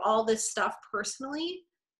going through all this stuff personally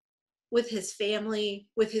with his family,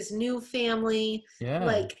 with his new family. Yeah.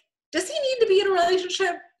 Like, does he need to be in a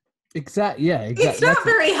relationship? Exactly. Yeah. Exactly. It's not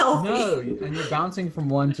very healthy. No, and you're bouncing from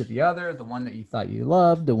one to the other. The one that you thought you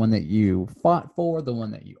loved, the one that you fought for, the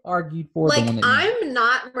one that you argued for. Like, the one that I'm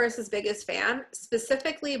not Marissa's biggest fan,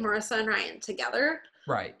 specifically Marissa and Ryan together.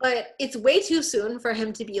 Right. But it's way too soon for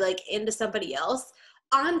him to be like into somebody else,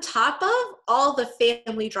 on top of all the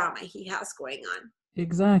family drama he has going on.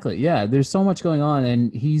 Exactly. Yeah. There's so much going on,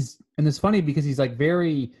 and it's funny because he's like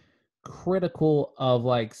very critical of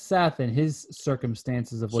like Seth and his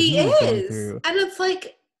circumstances of what he was going through. And it's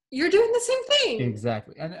like, you're doing the same thing.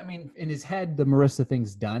 Exactly. And I mean, in his head, the Marissa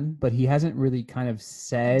thing's done, but he hasn't really kind of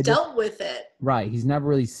dealt with it. Right. He's never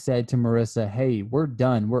really said to Marissa, hey, we're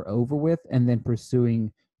done, we're over with, and then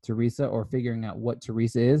pursuing Teresa or figuring out what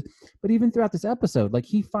Teresa is. But even throughout this episode, like,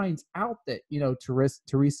 he finds out that,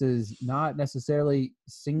 Teresa's not necessarily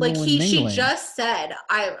single. Like, she just said,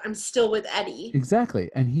 I'm still with Eddie. Exactly.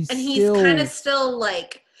 And he's kind of still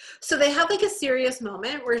like, so they have like a serious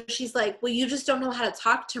moment where she's like, well, you just don't know how to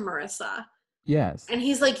talk to Marissa. Yes. And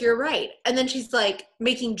he's like, you're right. And then she's like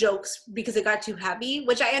making jokes because it got too heavy,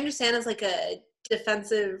 which I understand is like a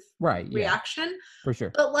defensive reaction. Yeah, for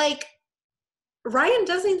sure. But like, Ryan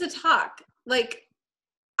does need to talk. Like,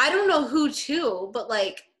 I don't know who to, but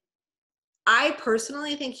like, I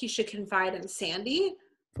personally think he should confide in Sandy.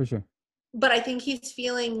 For sure. But I think he's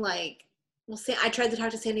feeling like, well, I tried to talk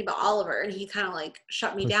to Sandy about Oliver, and he kind of like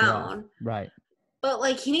shut me down. Right. But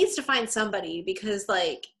like, he needs to find somebody, because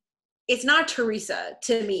like, it's not Teresa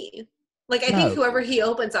to me. Like, I think whoever he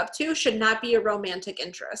opens up to should not be a romantic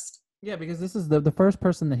interest. Yeah, because this is the first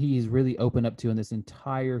person that he's really opened up to in this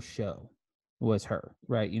entire show was her,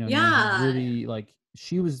 right? Yeah. Really, like,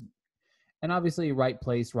 she was, and obviously right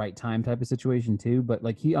place, right time type of situation too, but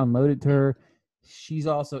like, he unloaded to her. She's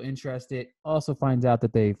also interested, also finds out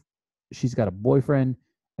that she's got a boyfriend,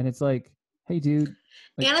 and it's like, hey, dude.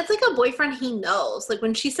 Like, and it's like a boyfriend he knows. Like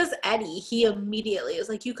when she says Eddie, he immediately is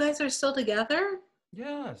like, you guys are still together?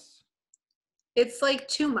 yes. It's like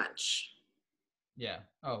too much. Yeah.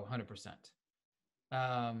 Oh, 100%.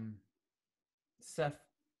 Seth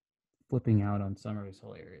flipping out on Summer is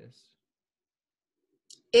hilarious.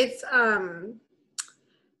 It's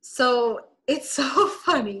so it's so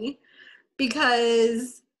funny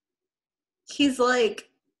because he's like,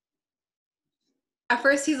 at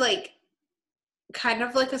first he's like kind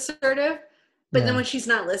of like assertive, but then when she's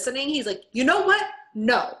not listening, he's like, you know what?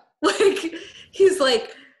 No. Like he's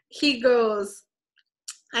like, he goes,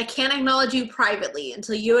 I can't acknowledge you privately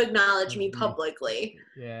until you acknowledge me publicly.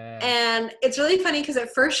 Yeah. And it's really funny because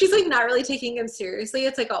at first she's like not really taking him seriously.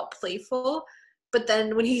 It's like all playful. But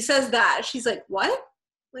then when he says that, she's like, what?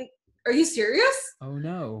 Like, are you serious? Oh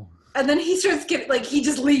no. And then he starts getting like, he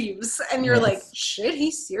just leaves. And you're like, shit,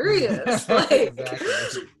 he's serious. Like,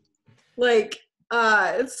 exactly. like,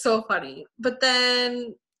 it's so funny. But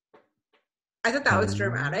then I thought that was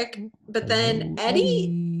dramatic. But then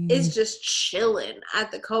Eddie is just chilling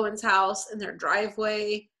at the Cohen's house in their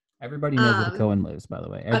driveway. Everybody knows where the Cohen lives, by the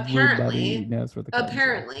way. Everybody knows where the Cohen lives.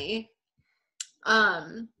 Apparently.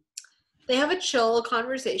 They have a chill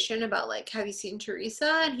conversation about like, have you seen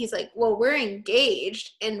Teresa? And he's like, well, we're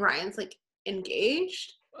engaged. And Ryan's like,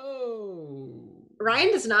 engaged? Oh.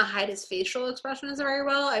 Ryan does not hide his facial expressions very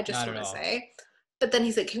well, I just want to say. But then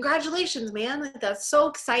he's like, congratulations, man. Like, that's so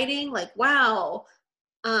exciting. Like, wow.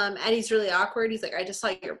 Eddie's really awkward. He's like, I just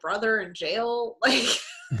saw your brother in jail. Like,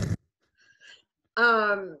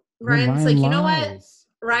 Ryan's like, you know what?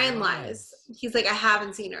 Ryan lies. He's like, I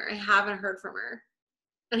haven't seen her. I haven't heard from her.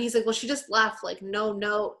 And he's like, well, she just left. Like, no,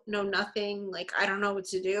 nothing. Like, I don't know what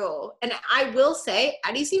to do. And I will say,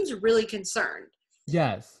 Eddie seems really concerned.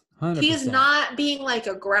 Yes, 100%. He is not being, like,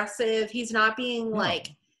 aggressive. He's not being,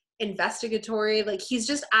 like, investigatory. Like, he's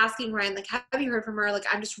just asking Ryan, like, have you heard from her? Like,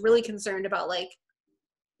 I'm just really concerned about, like,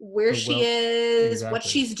 where she is, what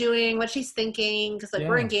she's doing, what she's thinking. Because, like,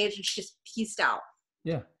 we're engaged and she's pieced out.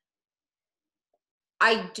 Yeah.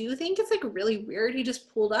 I do think it's, like, really weird. He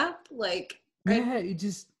just pulled up. Like, yeah, he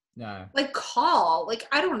just, nah. Like, call. Like,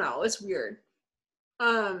 I don't know. It's weird.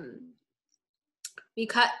 We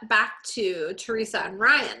cut back to Teresa and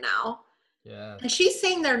Ryan now. Yeah. And she's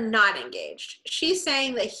saying they're not engaged. She's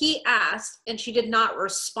saying that he asked and she did not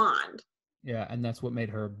respond. Yeah, and that's what made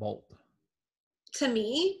her bolt. To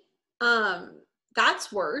me,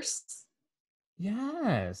 that's worse.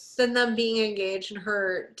 Yes. Than them being engaged and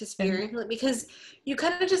her disappearing. Because you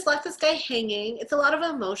kind of just left this guy hanging. It's a lot of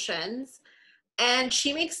emotions. And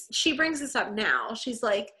she brings this up now. She's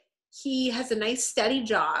like, he has a nice steady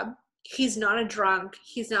job. He's not a drunk.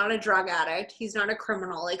 He's not a drug addict. He's not a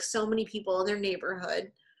criminal like so many people in their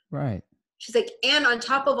neighborhood. Right. She's like, and on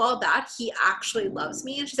top of all that, he actually loves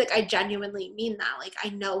me. And she's like, I genuinely mean that. Like, I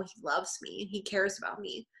know he loves me and he cares about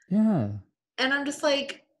me. Yeah. And I'm just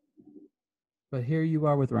like. But here you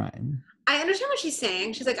are with Ryan. I understand what she's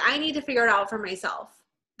saying. She's like, I need to figure it out for myself.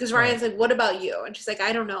 Because Ryan's like, what about you? And she's like,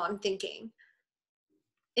 I don't know. I'm thinking.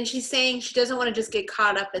 And she's saying she doesn't want to just get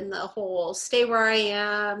caught up in the whole stay where I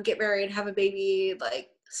am, get married, have a baby, like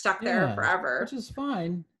stuck there forever. Which is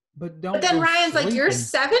fine, but don't. But then Ryan's like, you're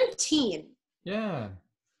 17. Yeah.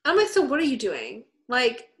 I'm like, so what are you doing?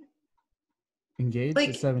 Like, engaged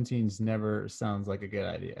at 17 never sounds like a good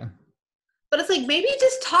idea. But it's like, maybe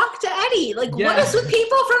just talk to Eddie. Like, what is with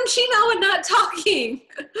people from Chino and not talking?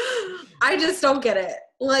 I just don't get it.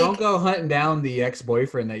 Like, don't go hunting down the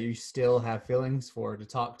ex-boyfriend that you still have feelings for to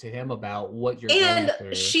talk to him about what you're going through.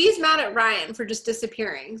 And she's mad at Ryan for just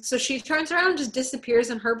disappearing. So she turns around and just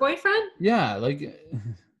disappears in her boyfriend? Yeah, like,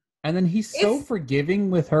 and then he's so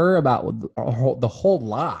forgiving with her about the whole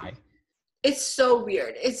lie. It's so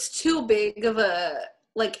weird. It's too big of a,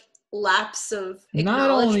 like, lapse of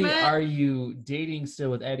acknowledgement. Not only are you dating still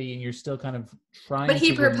with Eddie and you're still kind of trying but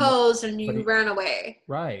he proposed and you ran away.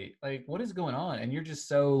 Right. Like, what is going on? And you're just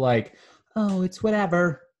so like, oh, it's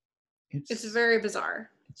whatever. It's very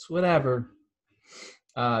bizarre. It's whatever.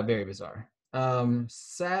 Very bizarre.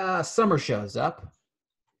 Summer shows up.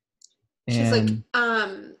 She's like,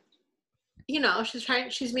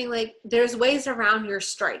 she's being like, there's ways around your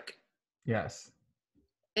strike. Yes.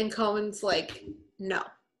 And Cohen's like, no.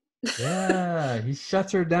 Yeah, he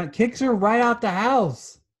shuts her down, kicks her right out the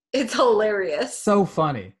house. It's hilarious. So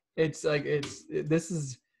funny. It's like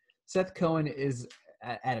Seth Cohen is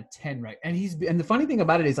at a 10 right, and the funny thing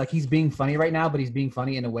about it is like he's being funny right now, but he's being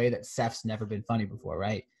funny in a way that Seth's never been funny before,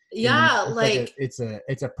 right? Yeah, it's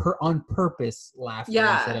on purpose laughter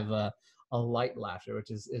instead of a light laughter,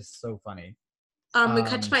 which is so funny. We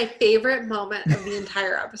cut to my favorite moment of the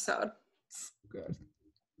entire episode. good.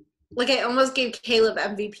 Like, I almost gave Caleb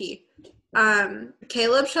MVP.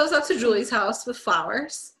 Caleb shows up to Julie's house with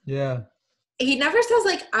flowers. Yeah. He never says,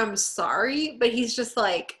 like, I'm sorry, but he's just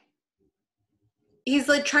like, he's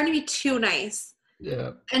like trying to be too nice.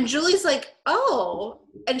 Yeah. And Julie's like, oh.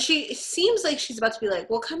 And she seems like she's about to be like,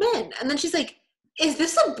 well, come in. And then she's like, is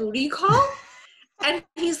this a booty call? And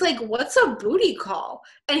he's like, what's a booty call?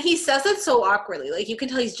 And he says it so awkwardly. Like, you can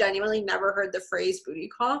tell he's genuinely never heard the phrase booty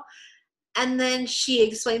call. And then she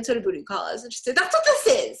explains what a booty call is. And she said, that's what this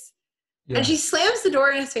is. Yeah. And she slams the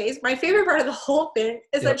door in his face. My favorite part of the whole thing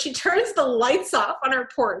is that she turns the lights off on her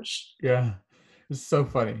porch. Yeah. It's so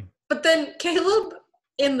funny. But then Caleb,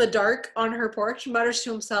 in the dark on her porch, mutters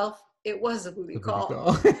to himself, it was a booty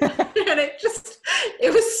call. And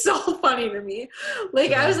it was so funny to me.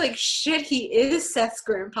 Like, I was like, shit, he is Seth's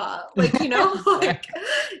grandpa. Like, you know, like,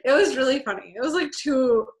 it was really funny. It was like it's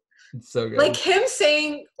so good. like him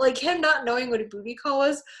saying, like him not knowing what a booty call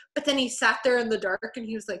was, but then he sat there in the dark and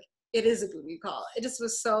he was like, it is a booty call. It just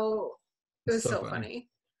was so, it was so funny.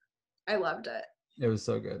 I loved it. It was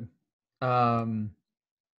so good.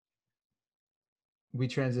 We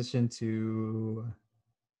transitioned to,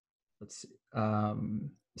 let's see, Seth.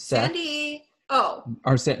 Sandy. Oh.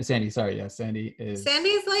 Or Sandy, sorry. Yeah, Sandy is.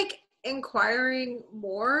 Sandy's like inquiring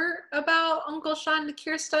more about Uncle Sean to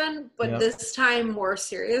Kirsten, but this time more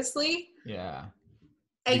seriously. Yeah.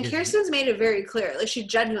 And Kirsten's made it very clear. Like, she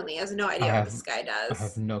genuinely has no idea what this guy does. I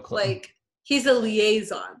have no clue. Like, he's a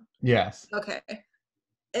liaison. Yes. Okay.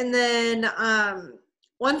 And then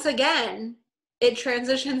once again, it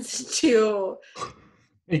transitions to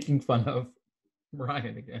making fun of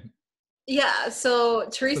Ryan again. Yeah, so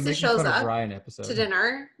Teresa shows up Ryan episode. to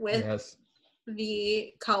dinner with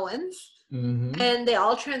the Cohens. Mm-hmm. And they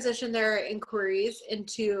all transition their inquiries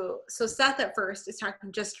into, so Seth at first is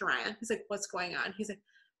talking just to Ryan. He's like, what's going on? He's like,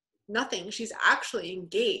 nothing. She's actually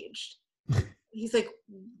engaged. He's like,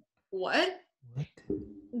 what?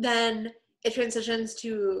 Then it transitions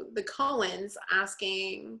to the Cohens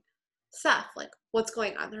asking Seth, like, what's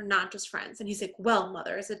going on? They're not just friends. And he's like, well,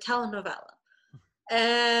 mother, it's a telenovela.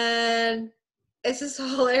 And it's just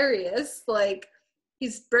hilarious. Like,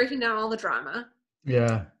 he's breaking down all the drama.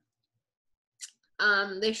 Yeah.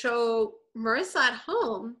 They show Marissa at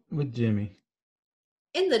home with Jimmy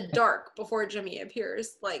in the dark before Jimmy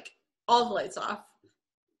appears, like all the lights off.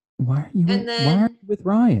 Why are you with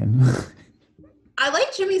Ryan? I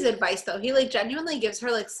like Jimmy's advice though. He like genuinely gives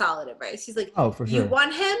her like solid advice. He's like, oh, for sure. You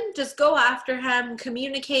want him? Just go after him.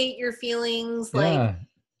 Communicate your feelings. Like,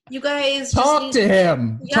 you guys talk to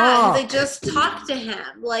him. Yeah, they just talk to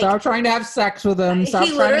him. Like, stop trying to have sex with him. Stop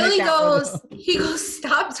he literally goes,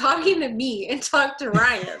 stop talking to me and talk to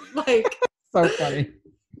Ryan. Like, so funny.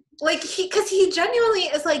 Like, because he genuinely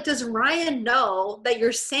is like, does Ryan know that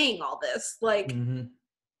you're saying all this? Like,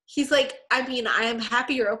 he's like, I mean, I am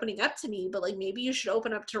happy you're opening up to me, but like, maybe you should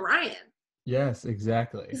open up to Ryan. Yes,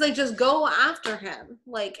 exactly. He's like, just go after him.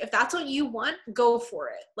 Like, if that's what you want, go for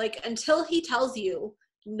it. Like, until he tells you,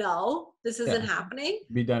 no, this isn't happening.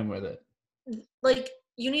 Be done with it. Like,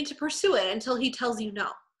 you need to pursue it until he tells you no.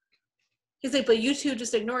 He's like, but you two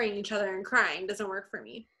just ignoring each other and crying doesn't work for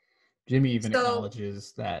me. Jimmy even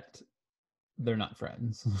acknowledges that they're not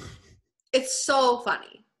friends. It's so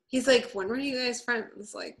funny. He's like, when were you guys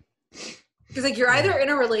friends? Like, he's like, you're either in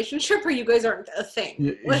a relationship or you guys aren't a thing.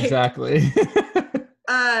 Yeah, like, exactly.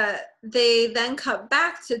 They then cut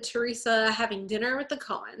back to Teresa having dinner with the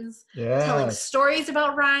Cohens, telling Yes. stories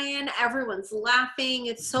about Ryan. Everyone's laughing.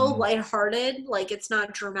 It's so lighthearted. Like, it's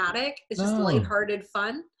not dramatic. It's just lighthearted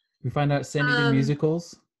fun. We find out Sandy did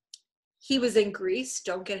musicals. He was in Greece.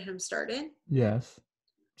 Don't get him started. Yes.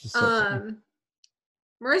 Just so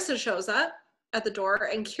Marissa shows up at the door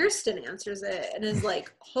and Kirsten answers it and is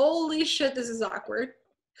like, holy shit, this is awkward.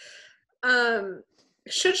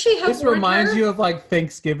 Should she have this reminds you of like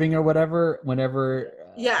Thanksgiving or whatever, whenever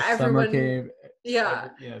everyone summer came.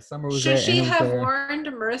 Summer was should there. Should she have warned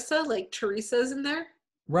Marissa, like, Teresa's in there?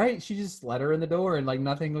 Right. She just let her in the door and like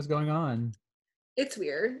nothing was going on. It's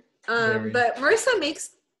weird. But Marissa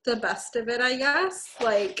makes the best of it, I guess.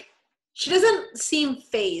 Like, she doesn't seem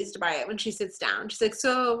fazed by it when she sits down. She's like,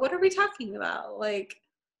 so what are we talking about? Like,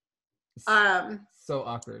 so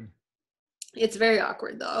awkward. It's very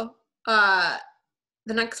awkward though.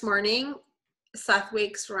 The next morning, Seth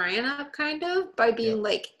wakes Ryan up kind of by being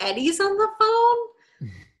like, Eddie's on the phone.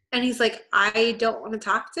 And he's like, I don't want to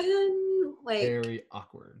talk to him. Like, very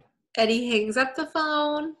awkward. Eddie hangs up the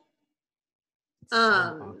phone. It's so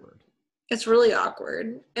awkward. It's really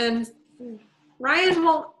awkward. And Ryan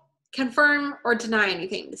won't confirm or deny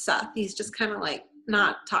anything to Seth. He's just kind of like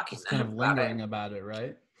not talking to him. Kind of lingering about it,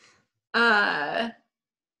 right? Caleb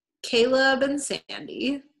and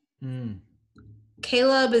Sandy. Mm.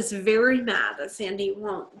 Caleb is very mad that Sandy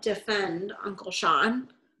won't defend Uncle Sean.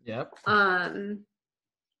 Yep.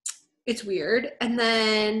 It's weird. And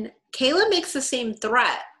then Caleb makes the same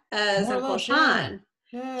threat as More or Uncle less, Sean.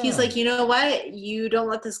 Yeah. He's like, you know what? You don't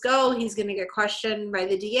let this go. He's going to get questioned by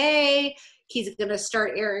the DA. He's going to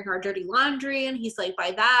start airing our dirty laundry. And he's like,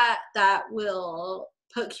 by that will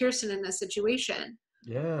put Kirsten in a situation.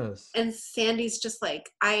 Yes. And Sandy's just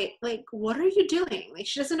like, what are you doing? Like,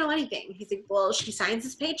 she doesn't know anything. He's like, well, she signs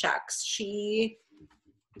his paychecks. She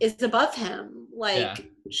is above him. Like,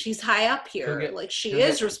 she's high up here. She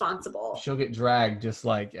is responsible. She'll get dragged just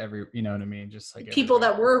like you know what I mean? Just like people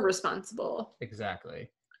that were responsible. Exactly.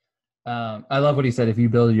 I love what he said. If you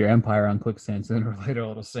build your empire on quicksand, sooner or later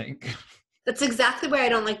it'll sink. That's exactly why I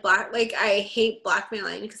don't like I hate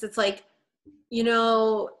blackmailing, because it's like, you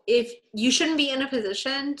know, if you shouldn't be in a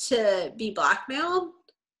position to be blackmailed,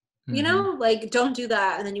 you know, like, don't do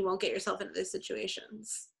that, and then you won't get yourself into those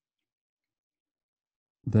situations.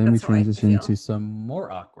 Then we transition to some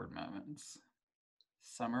more awkward moments.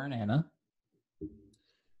 Summer and Anna.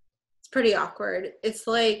 It's pretty awkward. It's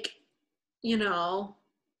like, you know,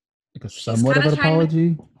 like a somewhat of an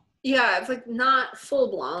apology. Yeah, it's like not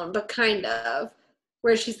full blown, but kind of.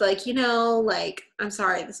 Where she's like, you know, like, I'm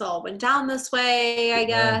sorry this all went down this way, I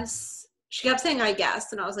guess. She kept saying, I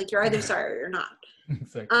guess. And I was like, you're either sorry or you're not.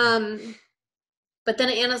 Exactly. But then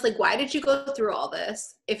Anna's like, why did you go through all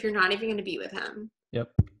this if you're not even going to be with him? Yep.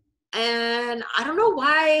 And I don't know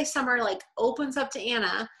why Summer, like, opens up to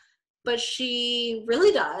Anna, but she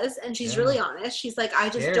really does. And she's really honest. She's like, I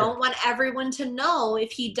just don't want everyone to know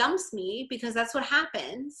if he dumps me, because that's what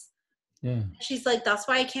happens. Yeah. She's like, that's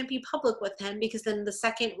why I can't be public with him, because then the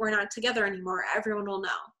second we're not together anymore, everyone will know.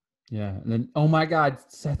 Yeah. And then, oh my God,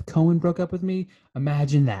 Seth Cohen broke up with me.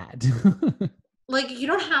 Imagine that. Like, you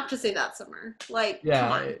don't have to say that, Summer. Like,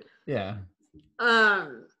 come on. Yeah.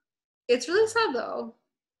 It's really sad though.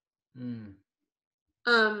 And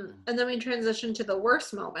then we transition to the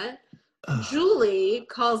worst moment. Julie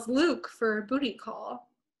calls Luke for a booty call.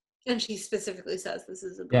 And she specifically says this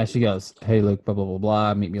is a booty call. She goes, hey, Luke, blah, blah, blah,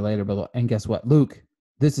 blah. Meet me later, blah, blah. And guess what? Luke,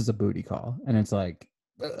 this is a booty call. And it's like...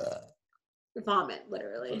 vomit,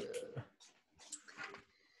 literally.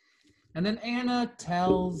 And then Anna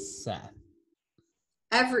tells Seth.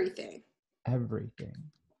 Everything.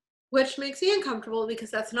 Which makes me uncomfortable,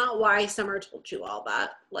 because that's not why Summer told you all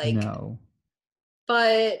that. Like, no.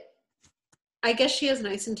 But... I guess she has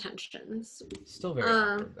nice intentions. Still very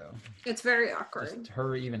awkward, though. It's very awkward. Just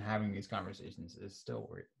her even having these conversations is still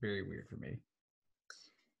very weird for me.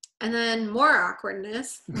 And then more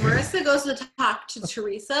awkwardness. Marissa goes to talk to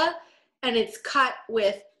Teresa, and it's cut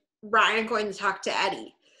with Ryan going to talk to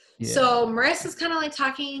Eddie. Yeah. So Marissa's kind of like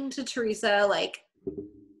talking to Teresa, like,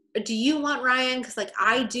 do you want Ryan? Because, like,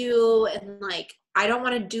 I do, and, like, I don't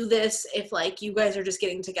want to do this if, like, you guys are just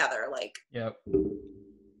getting together. Like, yep.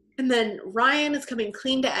 And then Ryan is coming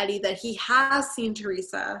clean to Eddie that he has seen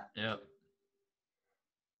Teresa. Yep.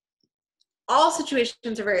 All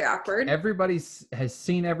situations are very awkward. Everybody has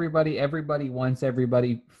seen everybody. Everybody wants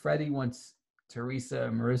everybody. Freddie wants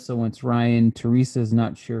Teresa. Marissa wants Ryan. Teresa's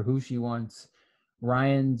not sure who she wants.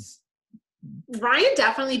 Ryan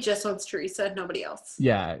definitely just wants Teresa, nobody else.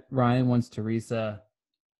 Yeah, Ryan wants Teresa.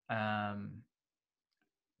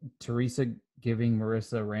 Teresa giving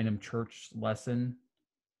Marissa a random church lesson.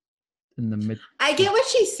 I get what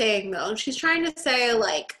she's saying, though. She's trying to say,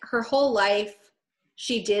 like, her whole life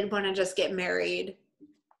she did want to just get married,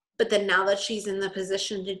 but then now that she's in the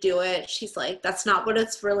position to do it, she's like, that's not what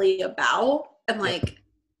it's really about. And, like,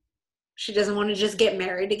 she doesn't want to just get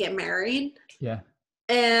married to get married. Yeah.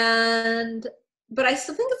 But I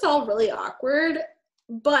still think it's all really awkward.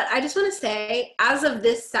 But I just want to say, as of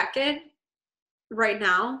this second, right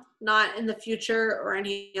now, not in the future or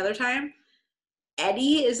any other time,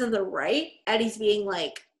 Eddie is in the right. Eddie's being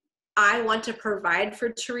like, I want to provide for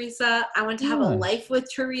Teresa. I want to have a life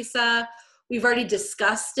with Teresa. We've already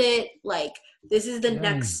discussed it. Like, this is the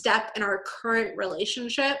next step in our current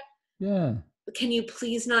relationship. Yeah. Can you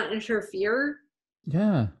please not interfere?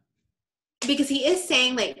 Yeah. Because he is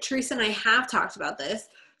saying, like, Teresa and I have talked about this.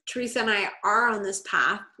 Teresa and I are on this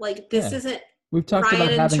path. Like, this isn't We've talked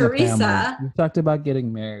Ryan about having Teresa. A family. We've talked about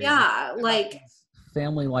getting married. Yeah, like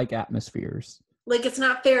family-like atmospheres. Like, it's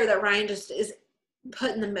not fair that Ryan just is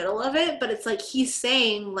put in the middle of it, but it's like he's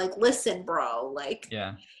saying, like, listen, bro, like,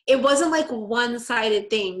 it wasn't like one-sided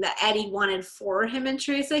thing that Eddie wanted for him and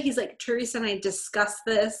Teresa. He's like, Teresa and I discussed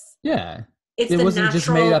this. Yeah. it's It the wasn't just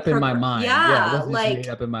made natural up in my mind. Yeah, it yeah, wasn't just like made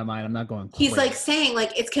up in my mind. I'm not going he's crazy. like saying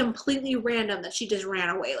like it's completely random that she just ran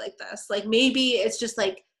away like this. Like maybe it's just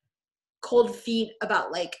like cold feet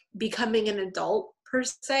about like becoming an adult per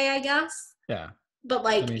se, I guess. Yeah. But I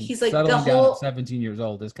like mean, he's like the settling down at whole 17 years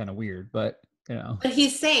old is kind of weird, but you know. but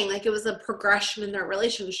he's saying like it was a progression in their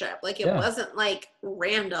relationship. Like it Yeah. wasn't like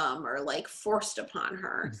random or like forced upon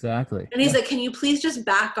her. Exactly. And he's Yeah. like, "Can you please just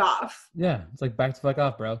back off?" Yeah, it's like back to fuck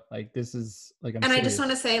off, bro. Like this is like I'm And I serious. just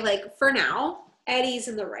want to say like for now, Eddie's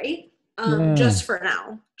in the right. Yeah. Just for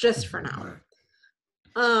now. Just for now.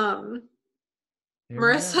 Here we go.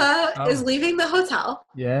 Marissa is Oh, leaving the hotel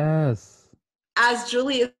yes. as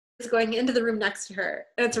Julie is going into the room next to her.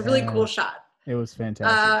 And it's a really cool Yes. shot. It was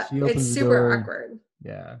fantastic. She It's opens the super door. awkward.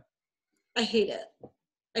 Yeah. I hate it.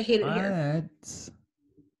 I hate it here. But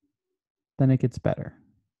then it gets better.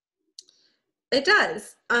 It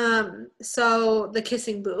does. So the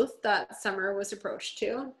kissing booth that Summer was approached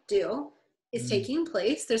to do is taking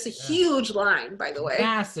place. There's a huge line, by the way.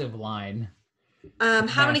 Massive line. How many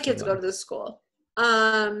Massive kids go line. to this school?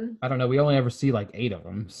 I don't know. We only ever see like 8 of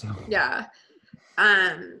them. So Yeah.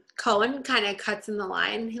 Cohen kind of cuts in the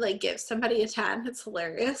line. He like gives somebody a 10. It's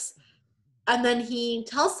hilarious. And then he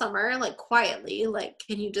tells Summer like quietly, like,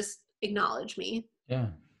 "Can you just acknowledge me?" yeah.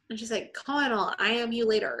 And she's like, "Cohen, I'll IM you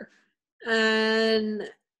later." And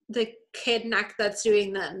the kid neck that's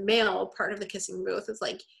doing the male part of the kissing booth is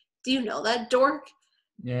like, "Do you know that dork?"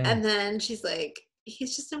 Yeah. And then she's like,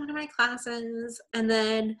 "He's just in one of my classes." And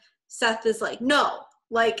then Seth is like, "No,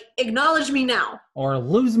 like, acknowledge me now." Or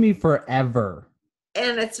lose me forever.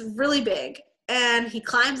 And it's really big. And he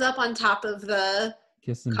climbs up on top of the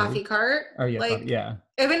Kissing coffee booth. cart. Oh yeah, like, yeah.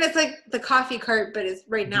 I mean, it's like the coffee cart, but it's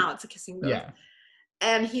right now it's a kissing booth. Yeah.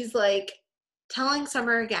 And he's like telling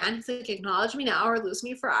Summer again, he's like, "Acknowledge me now or lose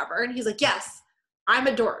me forever." And he's like, "Yes, I'm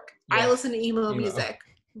a dork. Yeah. I listen to emo music,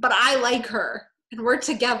 but I like her and we're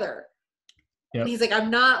together." Yep. And he's like, "I'm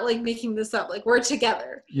not like making this up. Like, we're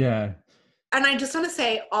together." Yeah. And I just want to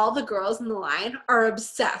say all the girls in the line are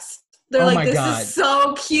obsessed. They're Oh like, my "This God. is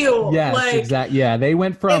so cute." Yes, like, exactly. Yeah, they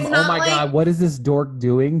went from, it's oh not my like- God, what is this dork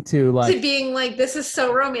doing, to like, to being like, "This is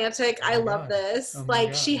so romantic. Oh my I love God. this." Oh my like,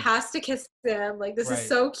 God. she has to kiss him. Like, this Right. is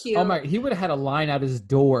so cute. Oh my, he would have had a line out his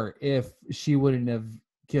door if she wouldn't have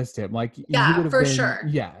kissed him. Like, he Yeah, would have for been, sure.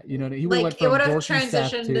 yeah, you know, he would have went Like, it from would have dorky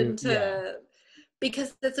Seth transitioned to, into yeah,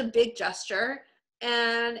 because it's a big gesture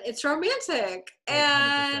and it's romantic. 100%.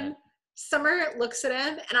 And Summer looks at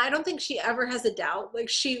him, and I don't think she ever has a doubt.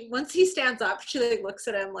 Like, once he stands up, she like looks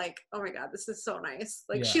at him like, "Oh my God, this is so nice."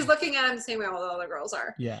 Like, Yeah. she's looking at him the same way all the other girls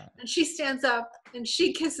are. Yeah, And she stands up and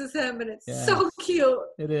she kisses him, and it's Yes. so cute.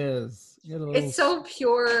 it is. It's so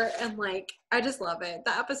pure, and like, I just love it.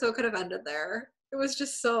 The episode could have ended there. It was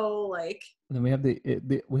just so like. And then we have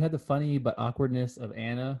we had the funny but awkwardness of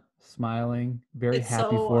Anna smiling, very It's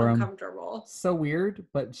happy so for him. uncomfortable. So weird,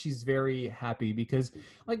 but she's very happy because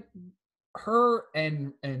like her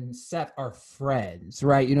and Seth are friends,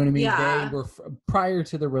 right? You know what I mean? Yeah. They were prior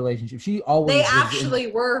to the relationship. She always They was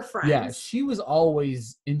actually were friends. Yeah, she was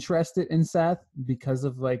always interested in Seth because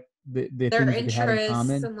of like the Their things that they had in interests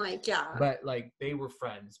common. and like, yeah. But like they were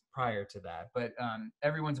friends prior to that. But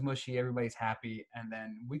everyone's mushy, everybody's happy, and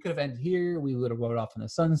then we could have ended here. We would have rode off in the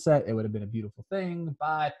sunset. It would have been a beautiful thing.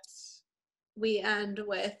 But we end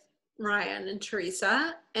with Ryan and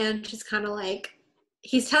Teresa, and she's kind of like,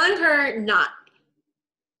 he's not telling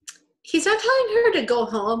her to go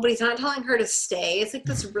home, but he's not telling her to stay. It's like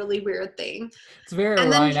this really weird thing. It's a very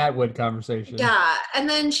Ryan Atwood conversation. Yeah. And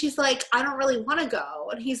then she's like, "I don't really want to go."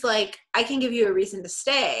 And he's like, "I can give you a reason to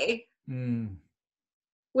stay."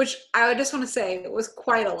 Which I would just want to say was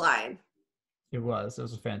quite a line. It was a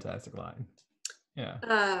fantastic line. Yeah.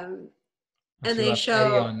 And they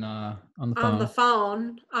show Eddie on the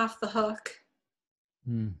phone off the hook.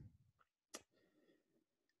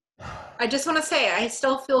 I just want to say I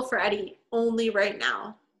still feel for Eddie only right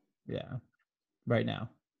now. Yeah. Right now.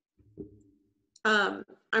 I'm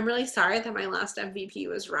really sorry that my last MVP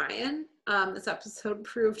was Ryan. This episode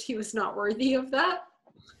proved he was not worthy of that.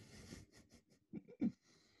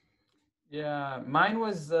 Yeah, mine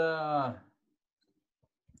was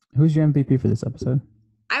who's your MVP for this episode?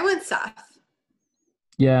 I went Seth.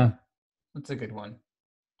 Yeah. That's a good one.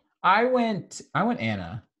 I went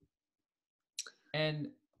Anna. And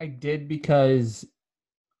I did because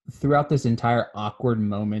throughout this entire awkward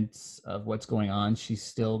moments of what's going on, she's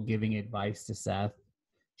still giving advice to Seth.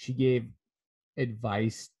 She gave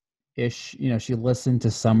advice-ish, she listened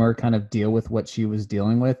to Summer kind of deal with what she was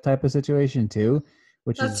dealing with type of situation too,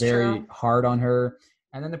 which is very hard on her.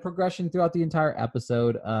 And then the progression throughout the entire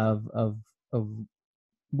episode of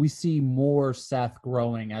we see more Seth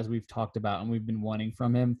growing as we've talked about and we've been wanting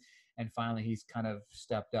from him. And finally, he's kind of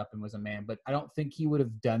stepped up and was a man. But I don't think he would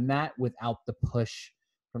have done that without the push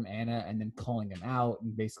from Anna and then calling him out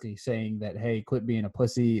and basically saying that, hey, quit being a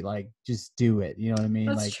pussy. Like, just do it. You know what I mean?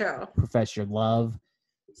 That's Like, true. profess your love.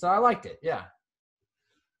 So I liked it. Yeah.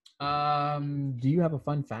 Do you have a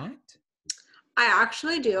fun fact? I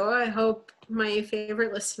actually do. I hope my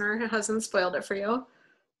favorite listener hasn't spoiled it for you.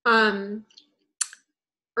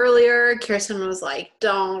 Earlier, Kirsten was like,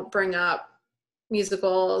 don't bring up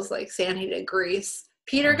musicals like saying he did Grease.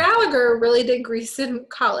 Peter Gallagher really did Grease in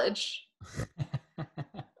college.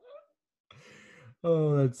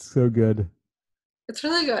 Oh, that's so good. It's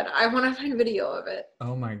really good. I want to find video of it.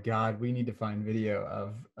 Oh my God, we need to find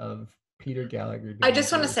video of Peter Gallagher. I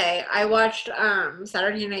just want to say, I watched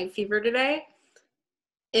Saturday Night Fever today,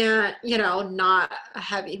 and not a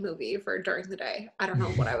heavy movie for during the day. I don't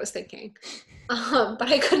know what I was thinking, but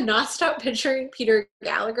I could not stop picturing Peter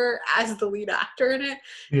Gallagher as the lead actor in it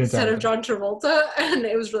instead of John Travolta, and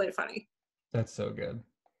it was really funny. That's so good.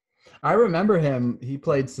 I remember him. He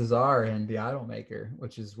played Cesar in The Idolmaker,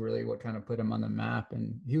 which is really what kind of put him on the map,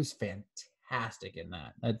 and he was fantastic in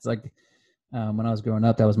that. That's like when I was growing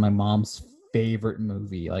up, that was my mom's favorite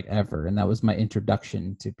movie like ever, and that was my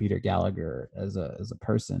introduction to Peter Gallagher as a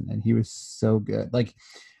person, and he was so good. Like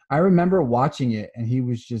I remember watching it, and he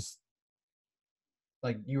was just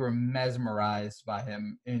like you were mesmerized by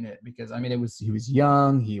him in it because I mean he was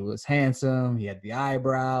young, he was handsome, he had the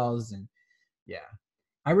eyebrows, and yeah.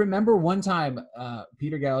 I remember one time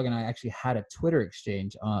Peter Gallagher and I actually had a Twitter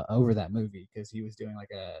exchange over that movie because he was doing like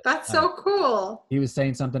That's so cool. He was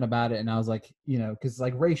saying something about it, and I was like, because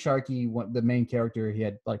like Ray Sharkey, the main character, he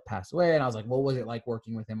had like passed away, and I was like, what was it like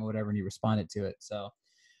working with him or whatever, and he responded to it. So,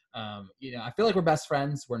 I feel like we're best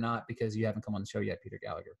friends. We're not because you haven't come on the show yet, Peter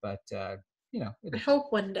Gallagher, but I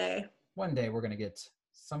hope one day we're gonna get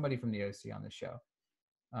somebody from the OC on the show.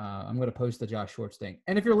 I'm going to post the Josh Schwartz thing.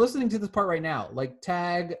 And if you're listening to this part right now, like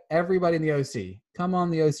tag everybody in the OC. Come on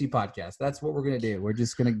the OC podcast. That's what we're going to do. We're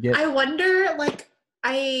just going to get... I wonder, like,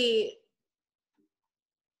 I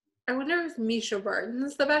wonder if Misha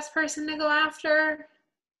Barton's the best person to go after.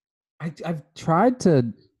 I've tried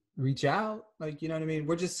to reach out. Like, you know what I mean?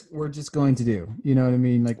 We're just going to do. You know what I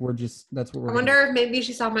mean? Like, that's what we're I wonder if maybe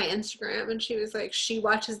she saw my Instagram and she was like, she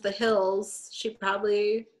watches The Hills. She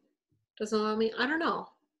probably doesn't want me. I don't know.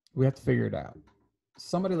 We have to figure it out.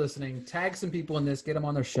 Somebody listening, tag some people in this, get them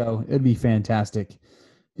on their show. It'd be fantastic.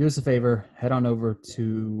 Do us a favor, head on over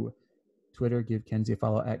to Twitter, give Kenzie a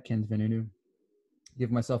follow at KensVanunu.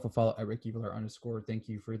 Give myself a follow at @RickyViller_. Thank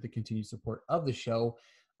you for the continued support of the show.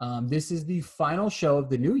 This is the final show of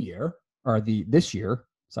the new year, or this year,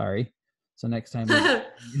 sorry. So next time,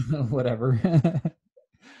 whatever.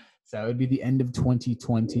 So it'd be the end of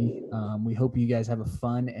 2020. We hope you guys have a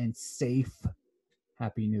fun and safe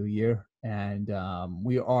Happy New Year. And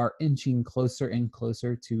we are inching closer and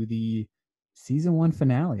closer to the season 1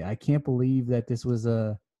 finale. I can't believe that this was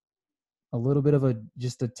a little bit of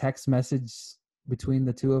just a text message between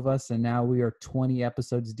the two of us. And now we are 20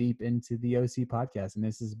 episodes deep into the OC podcast. And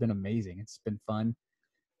this has been amazing. It's been fun.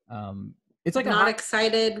 It's like I'm not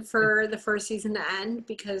excited for the first season to end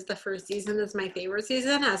because the first season is my favorite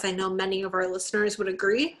season, as I know many of our listeners would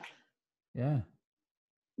agree. Yeah.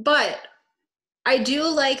 But I do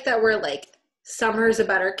like that we're like, Summer's a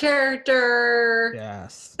better character.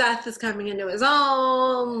 Yes. Seth is coming into his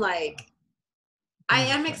own. Like, I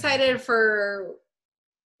am excited for,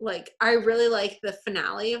 like, I really like the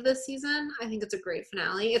finale of this season. I think it's a great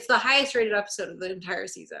finale. It's the highest rated episode of the entire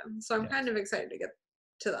season. So I'm kind of excited to get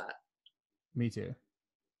to that. Me too.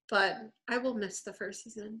 But I will miss the first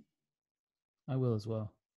season. I will as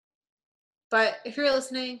well. But if you're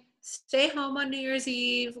listening, stay home on New Year's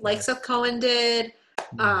Eve, like Seth Cohen did.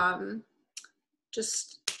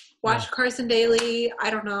 Just watch Carson Daly. I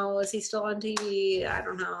don't know. Is he still on TV? I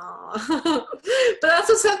don't know. But that's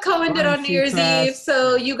what Seth Cohen did on New Year's Eve.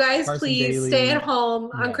 So you guys, please stay at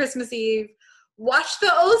home on Christmas Eve. Watch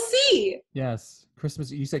the OC. Yes.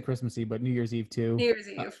 Christmas. You said Christmas Eve, but New Year's Eve too. New Year's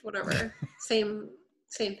Eve, whatever. Same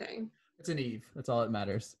thing. It's an Eve. That's all that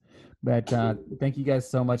matters. But thank you guys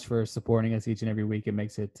so much for supporting us each and every week. It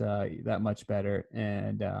makes it that much better.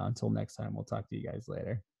 And until next time, we'll talk to you guys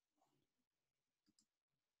later.